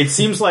 Yeah. It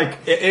seems like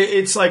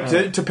it's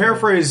like to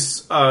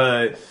paraphrase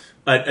a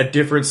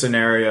different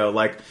scenario,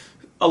 like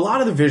a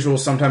lot of the visuals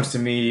sometimes to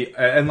me,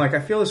 and like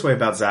I feel this way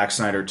about Zack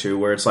Snyder too,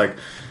 where it's like,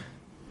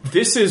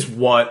 this is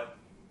what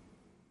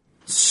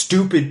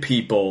stupid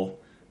people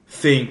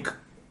think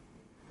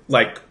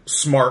like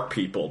smart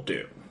people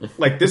do.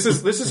 Like this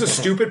is a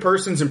stupid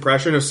person's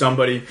impression of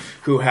somebody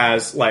who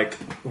has like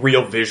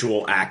real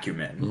visual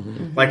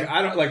acumen. Like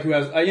I don't like who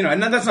has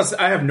and that's not,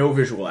 I have no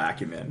visual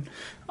acumen.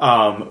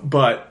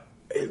 But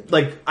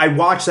like I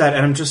watch that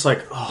and I'm just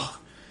like, oh,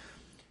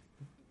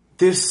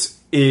 this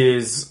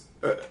is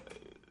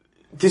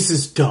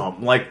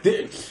dumb. Like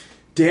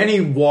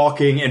Dany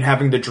walking and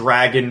having the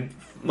dragon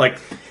like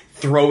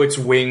throw its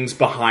wings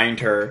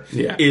behind her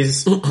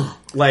is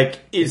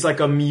like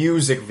a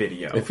music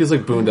video. It feels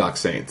like Boondock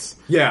Saints.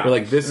 Yeah. We're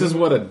like, this is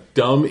what a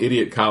dumb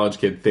idiot college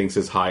kid thinks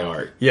is high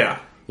art. Yeah.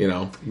 You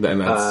know?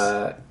 And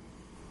that's...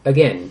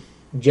 again,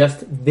 just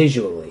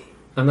visually.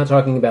 I'm not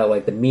talking about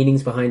like the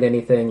meanings behind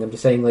anything. I'm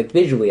just saying like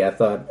visually I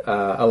thought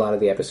a lot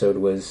of the episode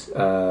was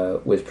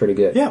pretty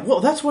good. Yeah, well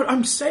that's what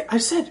I'm saying. I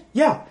said,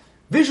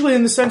 visually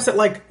in the sense that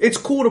like it's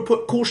cool to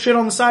put cool shit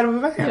on the side of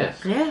a van.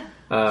 Yeah.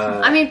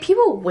 I mean,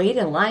 people wait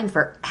in line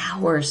for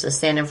hours to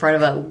stand in front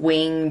of a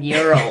wing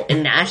mural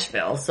in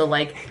Nashville. So,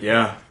 like,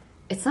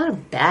 it's not a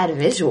bad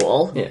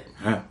visual.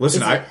 Yeah.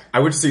 Listen, I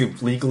went to see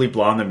Legally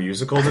Blonde the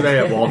musical today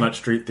at Walnut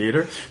Street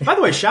Theater. By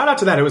the way, shout out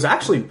to that. It was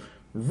actually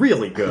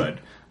really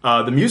good.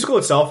 The musical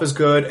itself is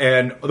good,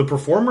 and the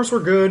performers were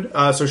good.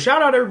 So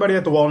shout out everybody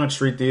at the Walnut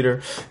Street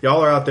Theater.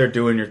 Y'all are out there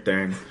doing your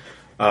thing.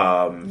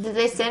 Did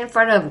they stand in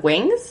front of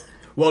wings?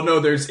 Well,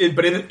 no,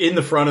 but in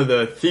the front of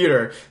the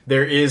theater,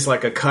 there is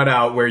like a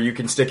cutout where you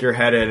can stick your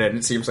head in, and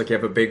it seems like you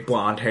have a big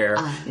blonde head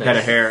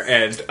of hair,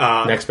 and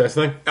next best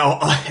thing.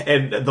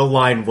 And the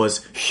line was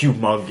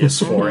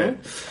humongous for it.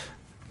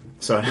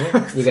 So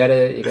you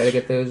gotta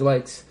get those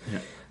likes.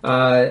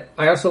 Yeah.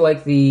 I also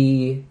like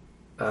the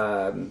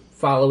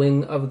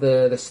following of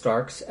the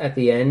Starks at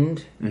the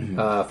end,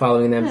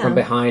 following them from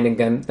behind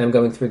and them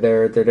going through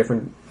their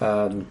different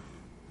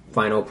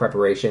final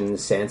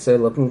preparations.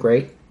 Sansa looking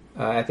great.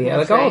 At the end,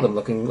 like all of them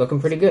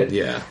looking pretty good.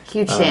 Yeah,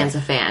 huge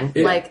Sansa fan.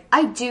 Yeah. Like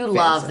I do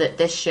love that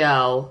this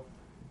show.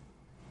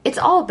 It's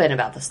all been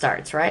about the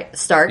Starks, right?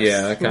 Starks.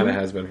 Yeah, that kind of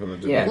has been from the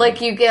beginning. Yeah. Like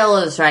you get a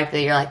little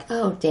distracted. You're like,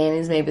 oh,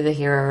 Dany's maybe the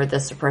hero or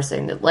this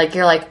person. Like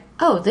you're like,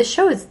 oh, this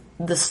show is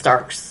the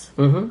Starks.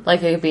 Mm-hmm.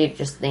 Like it could be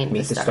just named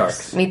Meet the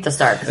Starks. Meet the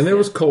Starks. And there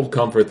was cold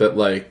comfort that,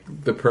 like,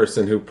 the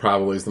person who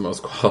probably is the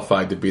most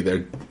qualified to be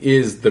there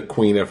is the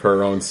queen of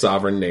her own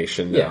sovereign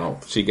nation now.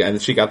 Yeah.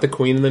 She got the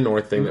queen in the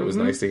north thing that was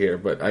nice to hear,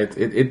 but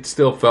it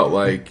still felt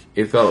like,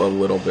 it felt a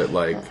little bit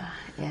like,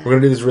 we're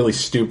going to do this really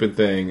stupid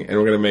thing, and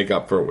we're going to make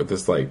up for it with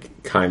this,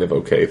 like, kind of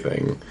okay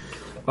thing.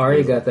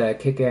 Arya got that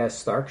kick-ass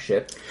Stark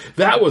ship.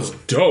 That was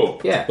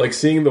dope. Yeah. Like,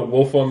 seeing the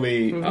wolf on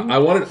the... I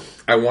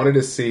wanted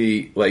to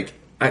see, like...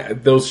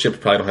 those ships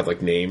probably don't have,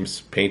 like,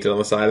 names painted on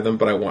the side of them,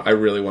 but I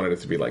really wanted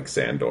it to be, like,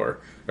 Sandor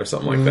or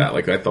something like that.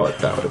 Like, I thought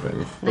that would have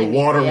been... The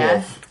Water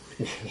Wolf.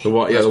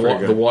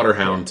 The Water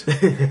Hound.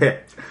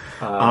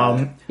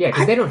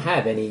 Because they don't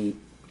have any...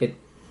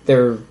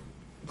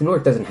 The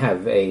North doesn't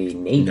have a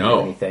navy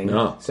or anything.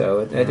 No.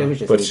 So it was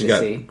just But neat she to got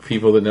see.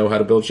 people that know how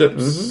to build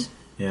ships.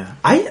 Yeah.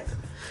 I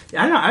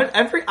don't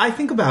know. I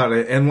think about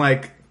it, and,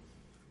 like,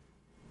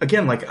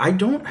 again, like, I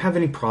don't have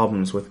any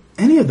problems with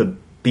any of the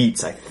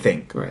beats, I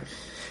think,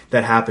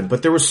 that happened.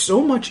 But there was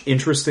so much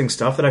interesting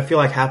stuff that I feel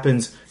like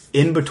happens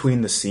in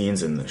between the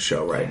scenes in the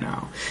show right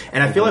now.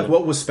 And I feel like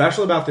what was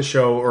special about the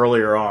show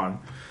earlier on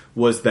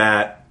was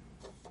that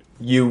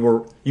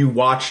you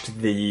watched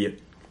the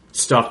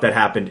stuff that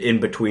happened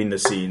in between the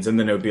scenes, and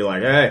then it would be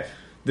like, hey,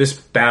 this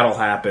battle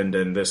happened,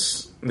 and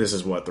this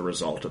is what the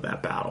result of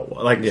that battle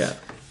was. Like,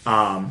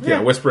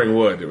 Whispering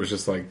Wood. It was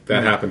just like,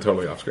 that happened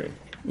totally off screen.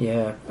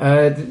 Yeah.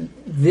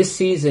 This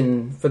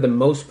season, for the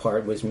most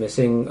part, was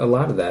missing a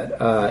lot of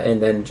that.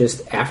 And then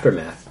just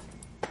aftermath.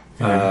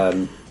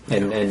 And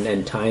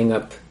tying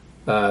up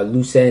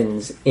loose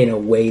ends in a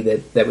way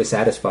that was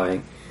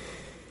satisfying.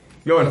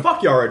 Yo, and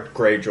fuck Yara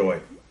Greyjoy.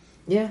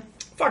 Yeah.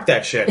 Fuck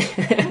that shit.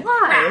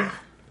 Why?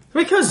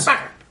 Because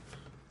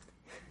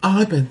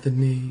I bent the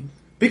knee.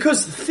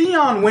 Because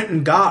Theon went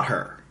and got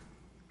her.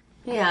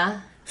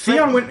 Yeah.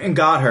 Theon went and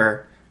got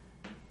her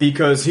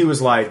because he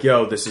was like,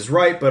 yo, this is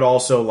right, but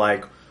also,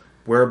 like,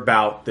 we're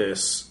about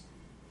this.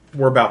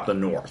 We're about the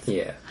North.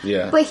 Yeah.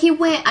 Yeah. But he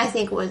went, I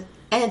think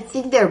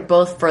they're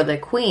both for the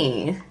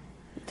queen,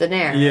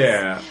 Daenerys.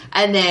 Yeah.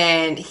 And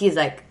then he's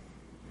like,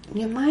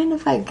 you mind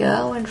if I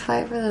go and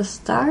fight for the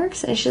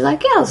Starks? And she's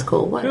like, yeah, it's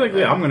cool. You're like,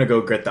 yeah, I'm gonna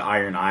go get the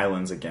Iron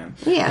Islands again.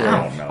 Yeah.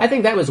 I don't know. I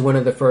think that was one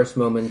of the first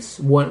moments,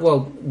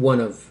 one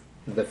of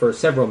the first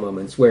several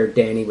moments where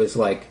Dany was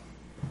like,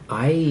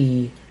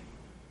 I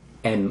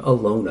am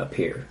alone up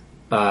here.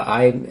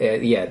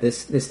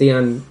 This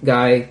Theon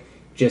guy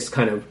just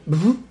kind of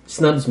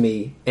snubs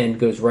me and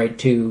goes right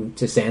to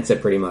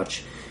Sansa pretty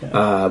much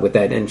with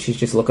that, and she's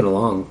just looking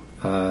along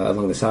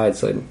the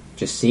sides and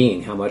just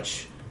seeing how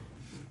much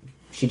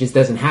she just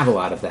doesn't have a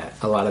lot of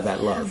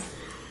that love.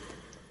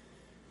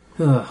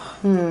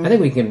 I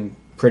think we can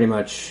pretty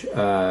much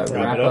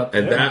wrap up.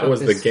 And that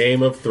was the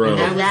Game of Thrones.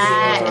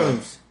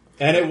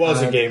 And it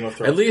was a Game of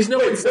Thrones. At least no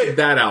one said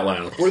that out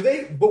loud.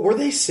 Were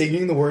they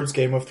singing the words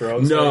Game of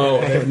Thrones? No.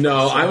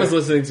 I was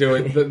listening to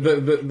it.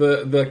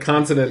 The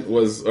consonant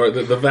was, or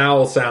the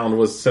vowel sound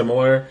was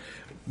similar,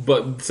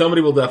 but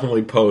somebody will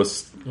definitely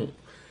post.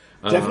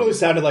 Definitely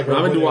sounded like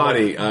Ramin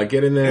Djawadi.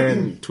 Get in there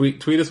and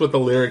tweet us with the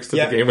lyrics to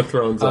the Game of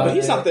Thrones. But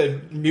he's not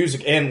the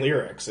music and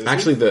lyrics.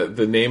 Actually,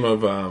 the name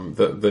of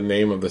the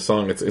name of the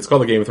song, it's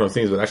called the Game of Thrones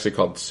themes, but actually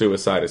called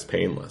 "Suicide is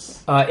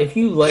Painless." If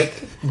you like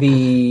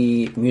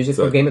the music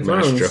for Game of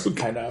Thrones,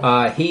 joke. I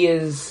know. he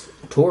is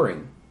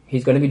touring.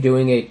 He's going to be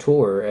doing a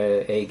tour,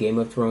 a Game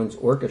of Thrones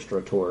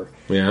orchestra tour.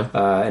 Yeah,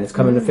 and it's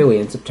coming to Philly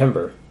in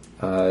September.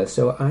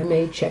 So I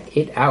may check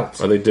it out.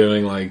 Are they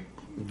doing like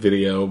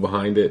video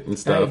behind it and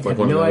stuff? I have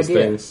no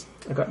idea.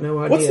 I got no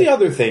idea. What's the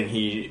other thing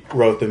he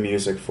wrote the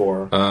music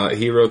for?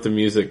 He wrote the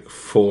music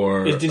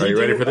for. Are you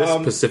ready for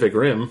this? Pacific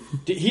Rim.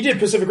 He did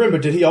Pacific Rim,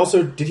 but did he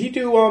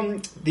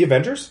do the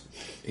Avengers?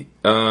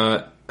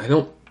 I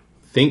don't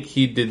think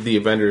he did the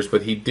Avengers,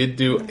 but he did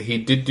do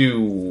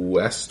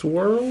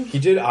Westworld. He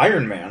did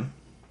Iron Man.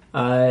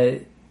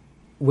 We're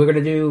going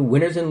to do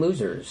winners and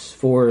losers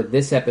for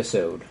this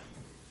episode.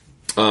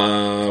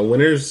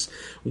 Winners.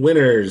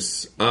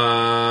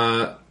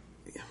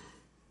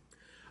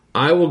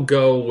 I will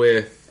go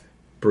with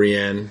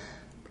Brienne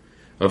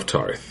of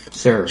Tarth.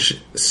 Sir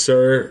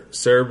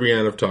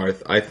Brienne of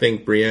Tarth. I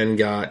think Brienne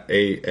got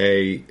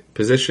a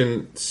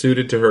position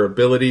suited to her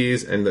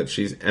abilities and that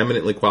she's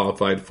eminently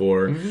qualified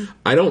for. Mm-hmm.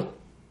 I don't,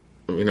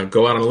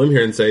 go out on a limb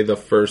here and say the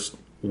first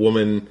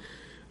woman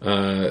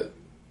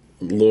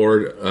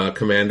Lord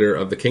Commander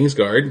of the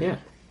Kingsguard. Yeah.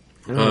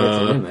 I don't know if that's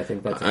a limb. I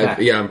think that's a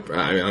fact.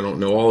 I don't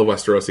know all of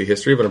Westerosi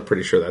history, but I'm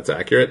pretty sure that's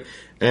accurate.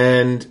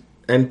 And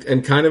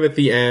kind of at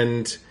the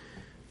end,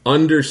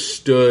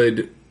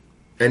 understood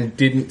and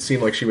didn't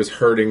seem like she was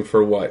hurting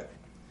for what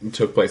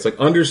took place. Like,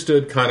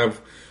 understood kind of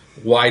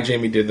why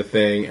Jaime did the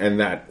thing, and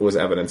that was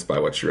evidenced by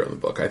what she wrote in the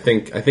book. I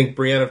think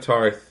Brienne of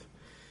Tarth,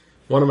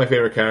 one of my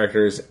favorite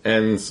characters,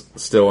 ends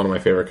still one of my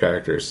favorite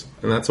characters,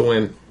 and that's a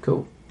win.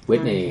 Cool.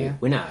 Whitney,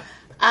 winner.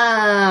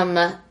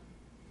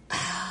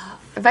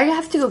 If I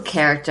have to go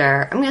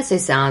character, I'm going to say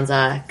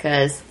Sansa,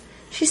 because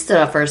she stood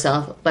up for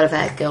herself. But if I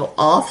had to go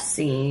off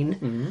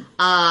scene,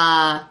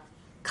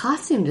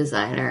 costume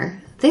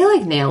designer. They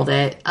like nailed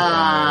it. There's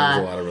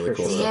a lot of really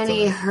cool stuff.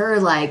 Danny, her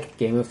like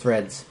Game of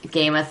Threads.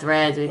 Game of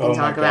Threads we can Oh my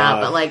talk about,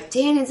 God. but like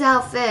Danny's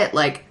outfit,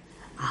 like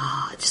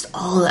just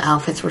all the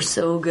outfits were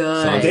so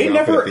good. Sounds They Off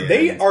never. at the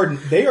They end.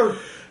 are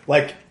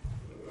like.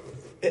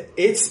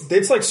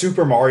 It's like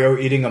Super Mario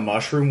eating a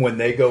mushroom when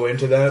they go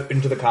into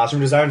the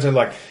costume designs and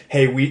like,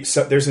 hey,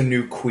 there's a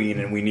new queen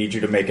and we need you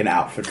to make an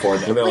outfit for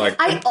And them. they're like,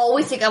 I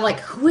always think, I'm like,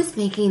 who is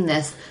making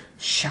this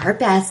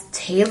sharp ass,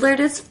 tailored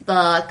as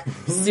fuck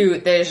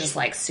suit that is just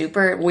like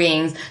super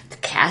wings to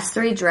cast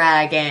 3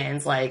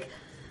 dragons? Like,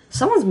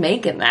 someone's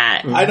making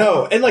that. I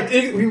know, and like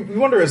we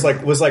wonder is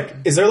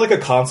there like a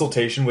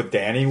consultation with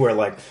Danny where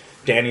like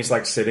Danny's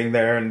like sitting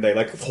there and they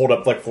like hold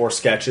up like 4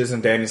 sketches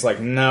and Danny's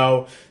like,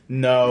 no.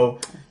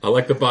 I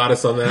like the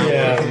bodice on that one.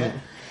 Yeah.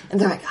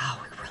 And they're like,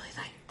 oh, we really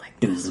like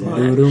this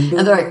one. And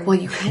they're like, well,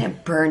 you kind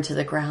of burn to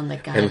the ground the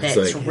guy And it's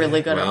that's like,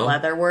 really good well,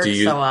 at leather work. do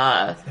you-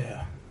 So,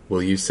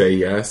 Will you say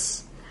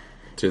yes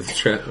to the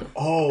trip?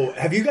 Oh,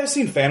 have you guys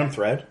seen Phantom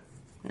Thread?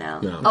 no.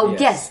 No. Oh,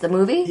 Yes. yes, the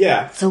movie?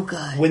 Yeah. So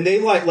good. When they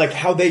like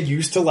how they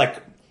used to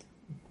like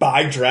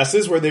buy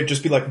dresses where they'd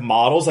just be like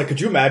models. Like, could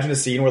you imagine a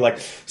scene where like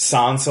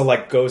Sansa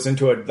like goes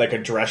into a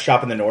dress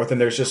shop in the north and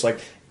there's just like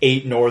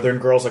 8 northern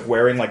girls like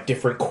wearing like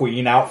different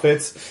queen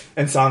outfits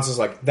and Sansa's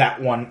like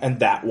that one and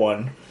that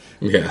one.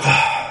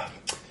 Yeah.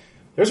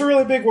 There's a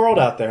really big world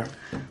out there.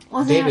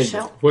 Well, they have a David.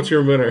 show. What's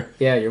your winner?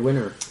 Yeah, your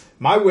winner.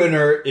 My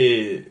winner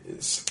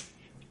is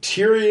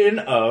Tyrion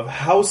of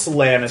House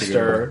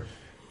Lannister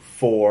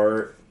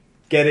for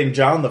getting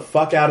Jon the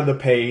fuck out of the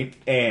paint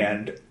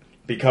and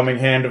becoming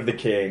Hand of the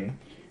King.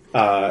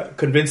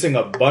 Convincing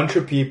a bunch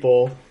of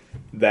people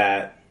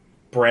that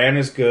Bran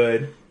is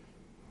good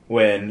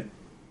when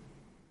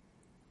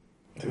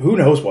who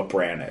knows what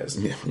Bran is.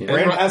 Yeah.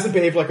 Bran hasn't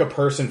behaved like a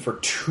person for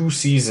 2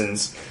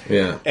 seasons.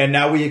 Yeah. And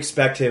now we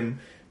expect him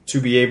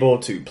to be able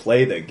to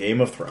play the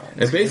Game of Thrones.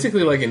 It's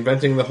basically like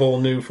inventing the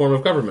whole new form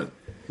of government.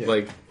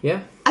 Like,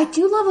 Yeah. I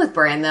do love with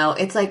Bran, though,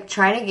 it's like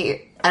trying to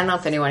get... I don't know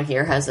if anyone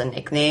here has a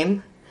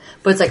nickname,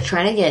 but it's like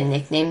trying to get a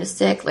nickname to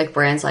stick. Like,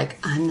 Bran's like,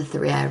 I'm the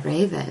 3-Eyed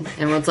Raven. And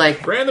everyone's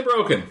like... Bran the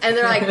Broken. And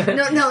they're like,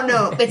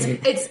 no,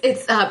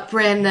 it's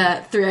Bran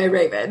the 3-Eyed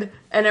Raven.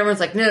 And everyone's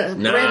like, no,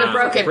 Nah, Bran the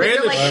Broken. Bran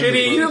But the they're like,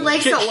 shitty- your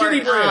legs shit- don't work.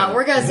 shitty Bran.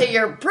 We're gonna say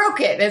you're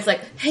broken. And it's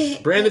like,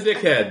 hey, Bran the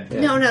Dickhead.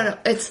 no,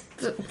 it's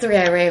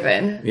 3-Eyed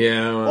Raven.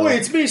 Yeah. well, Oi,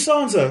 it's me,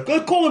 Sansa.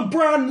 Go call him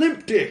Bran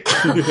Limp Dick.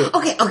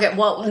 Okay,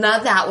 well,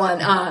 not that one.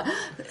 How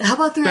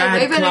about 3-Eyed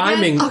bad Raven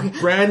climbing. again?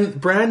 Okay.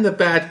 Bran the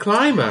bad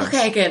climber.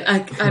 Okay, again,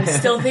 I'm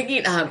still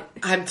thinking,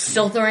 I'm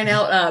still throwing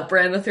out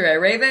Bran the 3-Eyed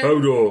Raven.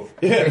 Hodor.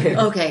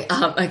 Okay,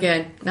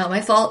 again, not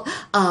my fault.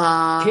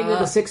 King of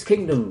the 6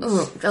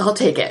 Kingdoms. I'll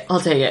take it. All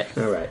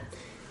right.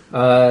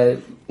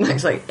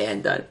 It's like,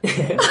 and done.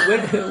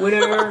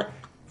 Winner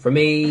for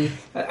me.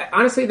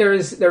 Honestly, there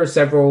are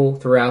several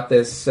throughout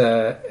this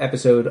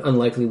episode.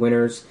 Unlikely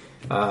winners.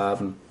 I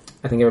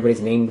think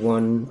everybody's named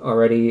one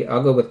already.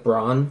 I'll go with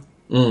Bronn,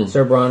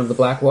 Sir Bronn of the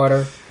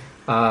Blackwater.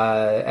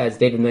 As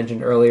David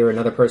mentioned earlier,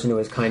 another person who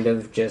has kind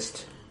of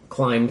just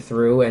climbed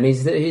through, and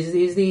he's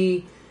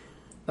the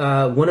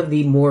one of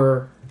the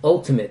more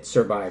ultimate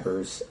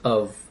survivors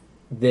of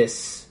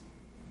this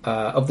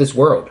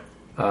world.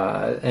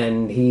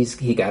 And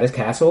he got his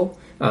castle.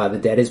 The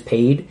debt is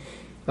paid.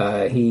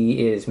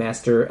 He is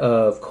master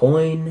of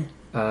coin.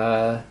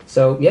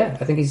 So yeah,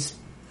 I think he's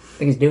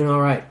doing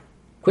all right.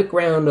 Quick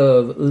round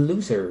of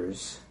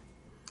losers.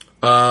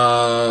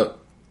 Grey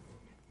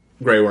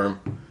Worm.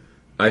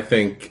 I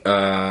think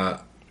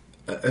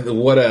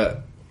what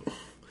a.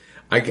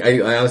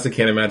 I honestly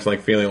can't imagine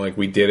like feeling like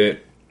we did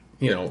it.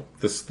 You know,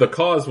 the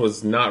cause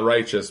was not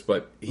righteous,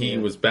 but he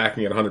was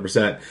backing it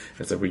 100%.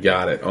 It's like, we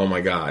got it. Oh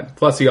my god!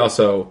 Plus, he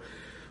also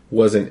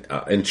wasn't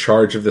in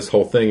charge of this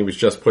whole thing. He was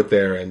just put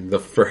there, and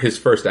his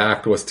first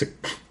act was to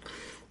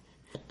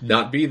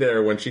not be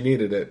there when she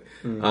needed it.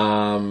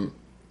 And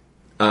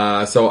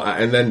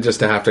then just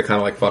to have to kind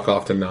of like fuck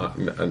off to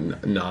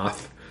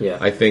Noth. Yeah.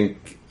 I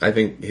think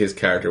his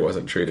character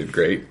wasn't treated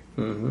great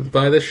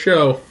by this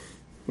show.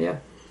 Yeah,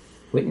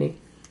 Whitney.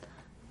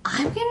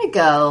 I'm gonna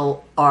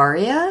go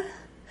Arya.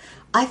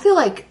 I feel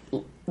like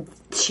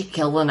she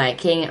killed the Night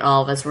King, and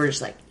all of us were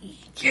just like,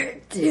 "You're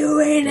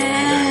doing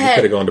Yeah, you could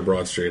it!" have gone to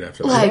Broad Street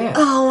after that. Like, Yeah.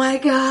 oh my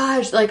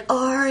gosh, like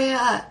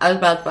Arya. I was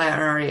about to buy an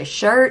Arya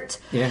shirt.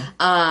 Yeah,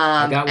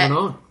 I got one and-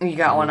 on. You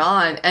got one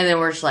on, and then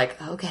we're just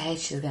like, okay,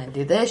 she's gonna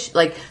do this.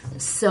 Like,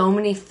 so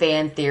many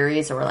fan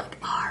theories that were like,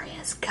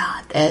 Arya's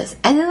got this,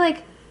 and then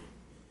like,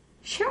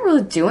 she didn't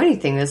really do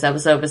anything this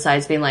episode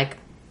besides being like,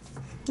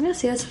 I'm gonna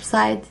see this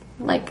side.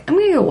 Like, I'm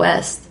gonna go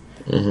west.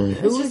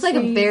 It's just like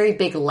a very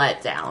big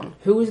letdown.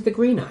 Who was the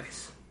Green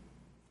Eyes?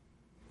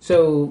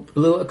 So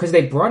blue, because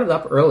they brought it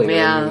up earlier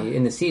Yeah.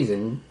 in the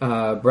season.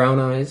 Brown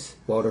Eyes,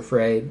 Walder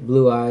Frey.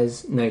 Blue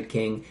Eyes, Night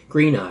King.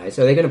 Green Eyes.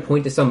 Are they going to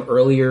point to some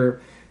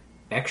earlier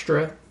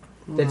extra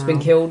that's been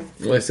killed?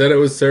 Well, I said it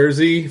was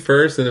Cersei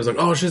first, and it was like,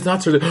 oh, she's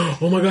not Cersei.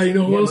 Oh my god, you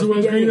know who Yeah, else must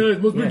was be Green Dany.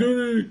 Eyes? Must be Yeah.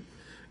 Dany.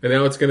 And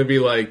now it's going to be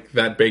like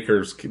that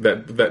Baker's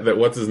that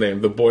what's his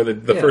name? The boy,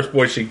 the first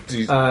boy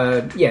she's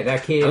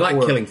that kid. I like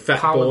or killing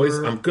fat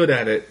Oliver. boys. I'm good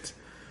at it.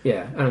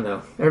 Yeah, I don't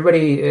know.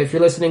 Everybody, if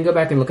you're listening, go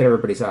back and look at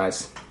everybody's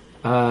eyes.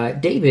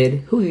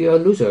 David, who are your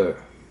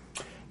loser?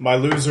 My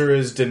loser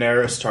is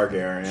Daenerys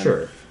Targaryen.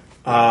 Sure.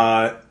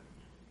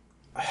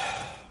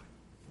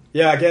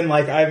 Yeah, again,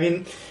 like, I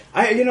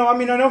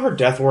know her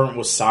death warrant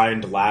was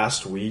signed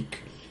last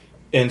week,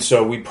 and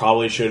so we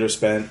probably should have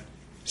spent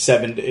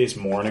 7 days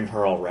mourning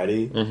her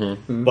already.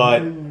 Mm-hmm.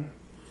 But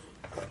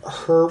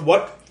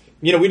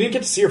we didn't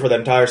get to see her for the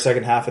entire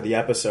second half of the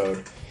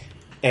episode,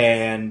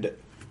 and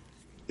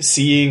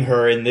seeing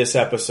her in this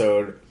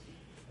episode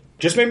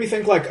just made me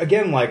think,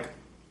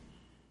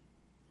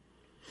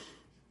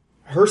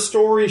 her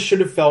story should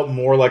have felt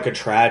more like a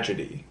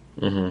tragedy.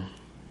 Mm-hmm.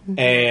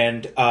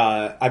 And,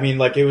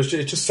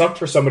 it just sucked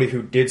for somebody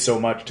who did so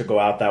much to go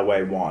out that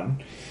way,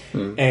 one.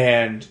 Mm.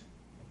 And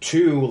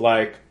two,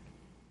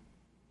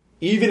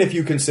 even if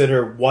you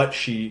consider what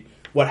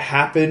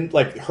happened,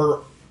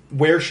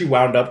 where she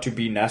wound up to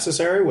be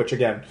necessary, which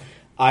again,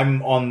 I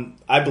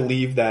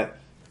believe that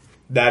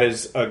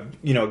is a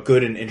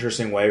good and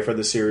interesting way for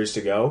the series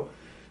to go.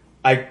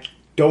 I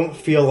don't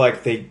feel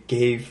like they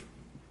gave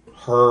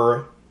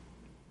her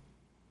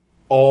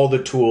all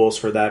the tools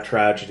for that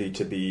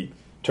tragedy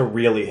to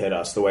really hit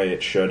us the way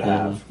it should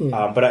have.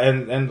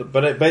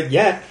 Mm-hmm. But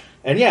yet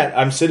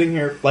I'm sitting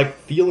here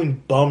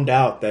feeling bummed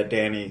out that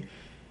Dany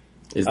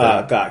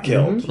got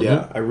killed. Mm-hmm.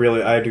 Yeah,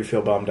 I do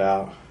feel bummed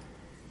out.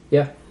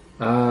 Yeah.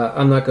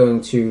 I'm not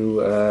going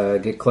to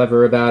get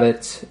clever about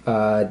it.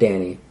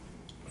 Dany,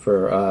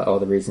 for all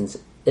the reasons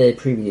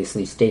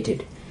previously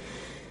stated.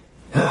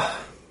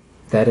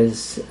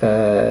 That's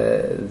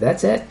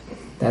it.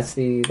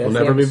 We'll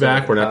never be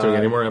back. We're not doing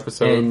any more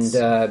episodes.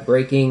 And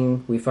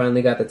breaking, we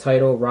finally got the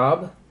title,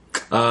 Rob.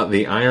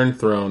 The Iron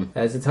Throne.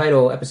 As the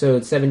title,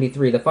 episode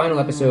 73, the final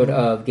episode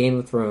of Game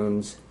of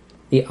Thrones,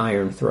 The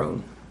Iron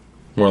Throne.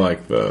 More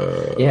like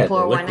the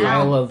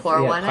pile of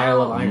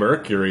iron.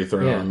 Mercury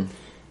Throne.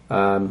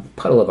 Yeah.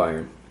 Puddle of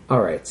iron.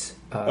 All right.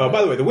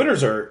 By the way, the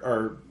winners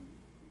are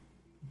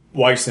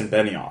Weiss and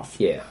Benioff.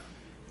 Yeah.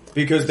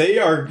 Because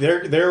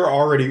they're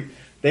already,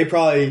 they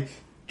probably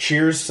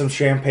cheers some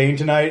champagne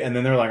tonight, and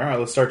then they're like, all right,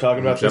 let's start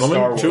talking about this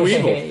Star Wars. Too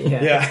evil.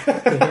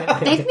 Yeah.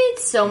 They've made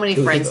so many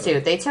friends,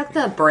 too. They took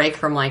the break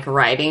from,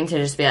 writing to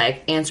just be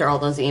answer all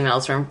those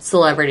emails from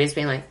celebrities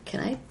being like, can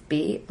I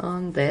be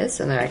on this?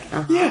 And they're like,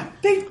 uh-huh. Yeah.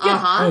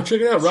 Oh,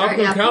 check it out. Rob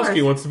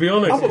Gronkowski wants to be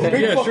on it.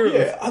 Sure.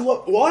 Yeah. I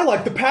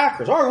like the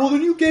Packers. All right, well,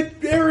 then you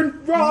get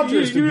Aaron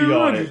Rodgers to be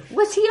on it.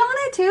 Was he on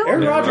it, too?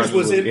 Aaron Rodgers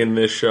was in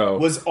this show.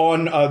 Was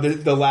on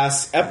the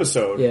last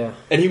episode. Yeah.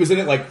 And he was in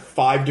it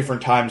 5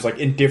 different times,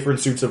 in different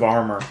suits of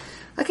armor.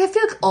 I feel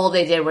like all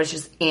they did was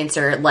just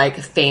answer,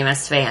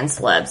 famous fan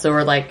celebs. So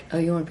we're like, oh,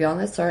 you want to be on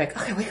this? So we're like,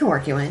 okay, we can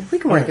work you in.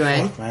 Fuck, man.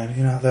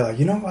 They're like,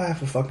 who I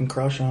have a fucking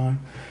crush on?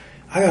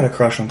 I got a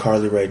crush on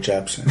Carly Rae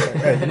Jepsen.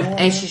 Hey, you know what?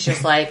 And she's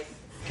just like,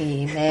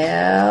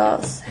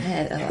 emails.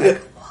 And I'm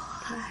like,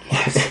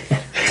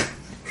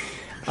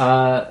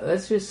 what?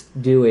 Let's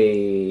just do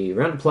a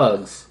round of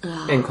plugs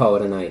and call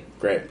it a night.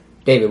 Great.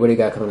 David, what do you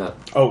got coming up?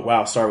 Oh,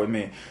 wow. Start with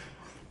me.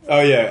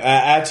 Oh, yeah.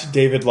 At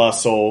David La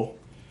Soul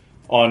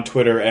on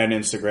Twitter and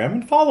Instagram.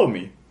 And follow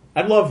me.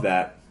 I'd love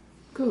that.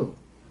 Cool.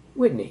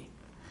 Whitney.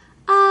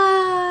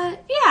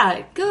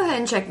 Yeah, go ahead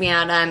and check me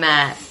out. I'm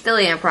at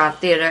Philly Improv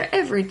Theater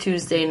every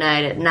Tuesday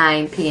night at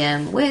 9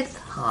 p.m. with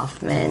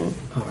Hoffman.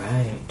 All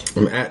right.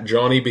 I'm at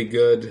Johnny Be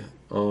Good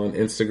on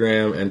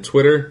Instagram and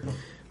Twitter.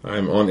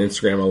 I'm on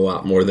Instagram a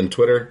lot more than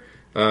Twitter.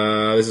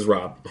 This is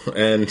Rob.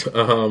 And,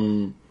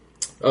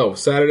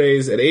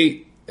 Saturdays at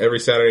 8, every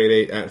Saturday at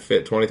 8 at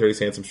FIT, 2030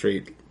 Sansom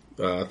Street.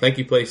 Thank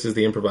You Places,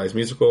 the improvised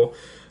musical.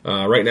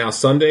 Right now,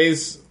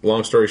 Sundays,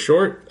 long story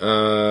short,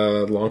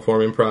 long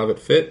form improv at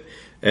FIT.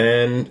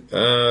 And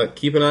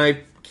keep an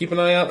eye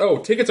out. Oh,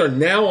 tickets are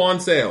now on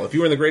sale. If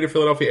you are in the greater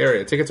Philadelphia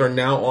area, tickets are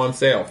now on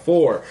sale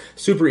for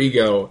Super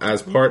Ego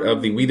as part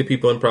of the We the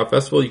People Improv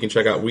Festival. You can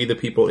check out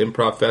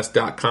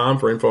WeThePeopleImprovFest.com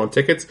for info on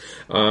tickets.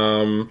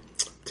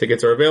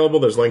 Tickets are available.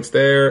 There's links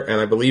there,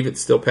 and I believe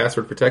it's still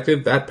password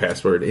protected. That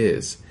password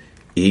is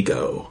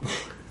Ego.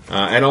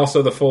 And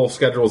also the full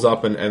schedule is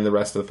up and the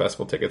rest of the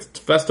festival tickets.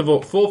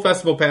 Full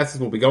festival passes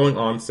will be going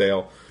on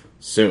sale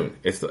soon.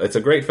 It's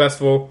a great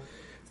festival.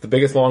 The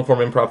biggest long-form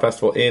improv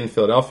festival in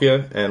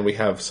Philadelphia, and we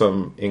have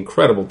some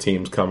incredible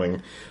teams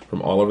coming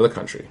from all over the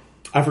country.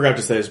 I forgot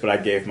to say this, but I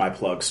gave my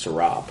plugs to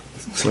Rob.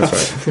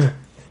 That's right.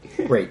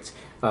 Great.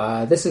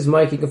 This is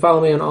Mike. You can follow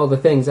me on all the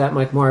things at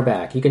Mike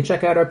Marback. You can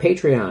check out our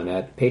Patreon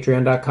at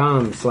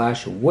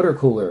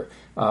patreon.com/watercooler.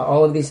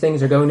 All of these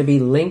things are going to be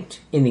linked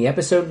in the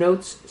episode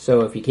notes,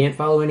 so if you can't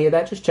follow any of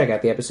that, just check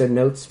out the episode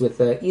notes with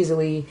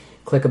easily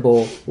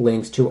clickable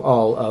links to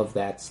all of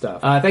that stuff.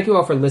 Thank you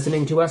all for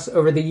listening to us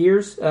over the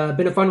years.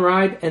 Been a fun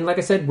ride, and like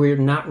I said, we're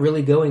not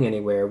really going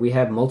anywhere. We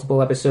have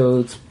multiple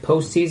episodes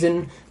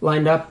post-season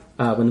lined up.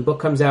 When the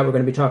book comes out, we're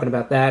going to be talking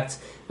about that.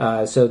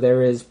 So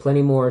there is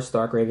plenty more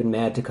Stark Raven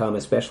Mad to come,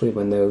 especially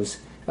when those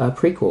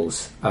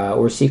prequels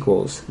or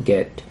sequels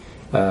get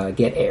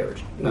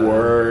aired.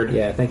 Word.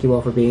 Yeah, thank you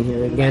all for being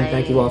here again.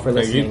 Thank you all for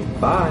Thank you. listening.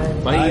 Bye.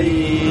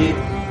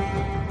 Bye.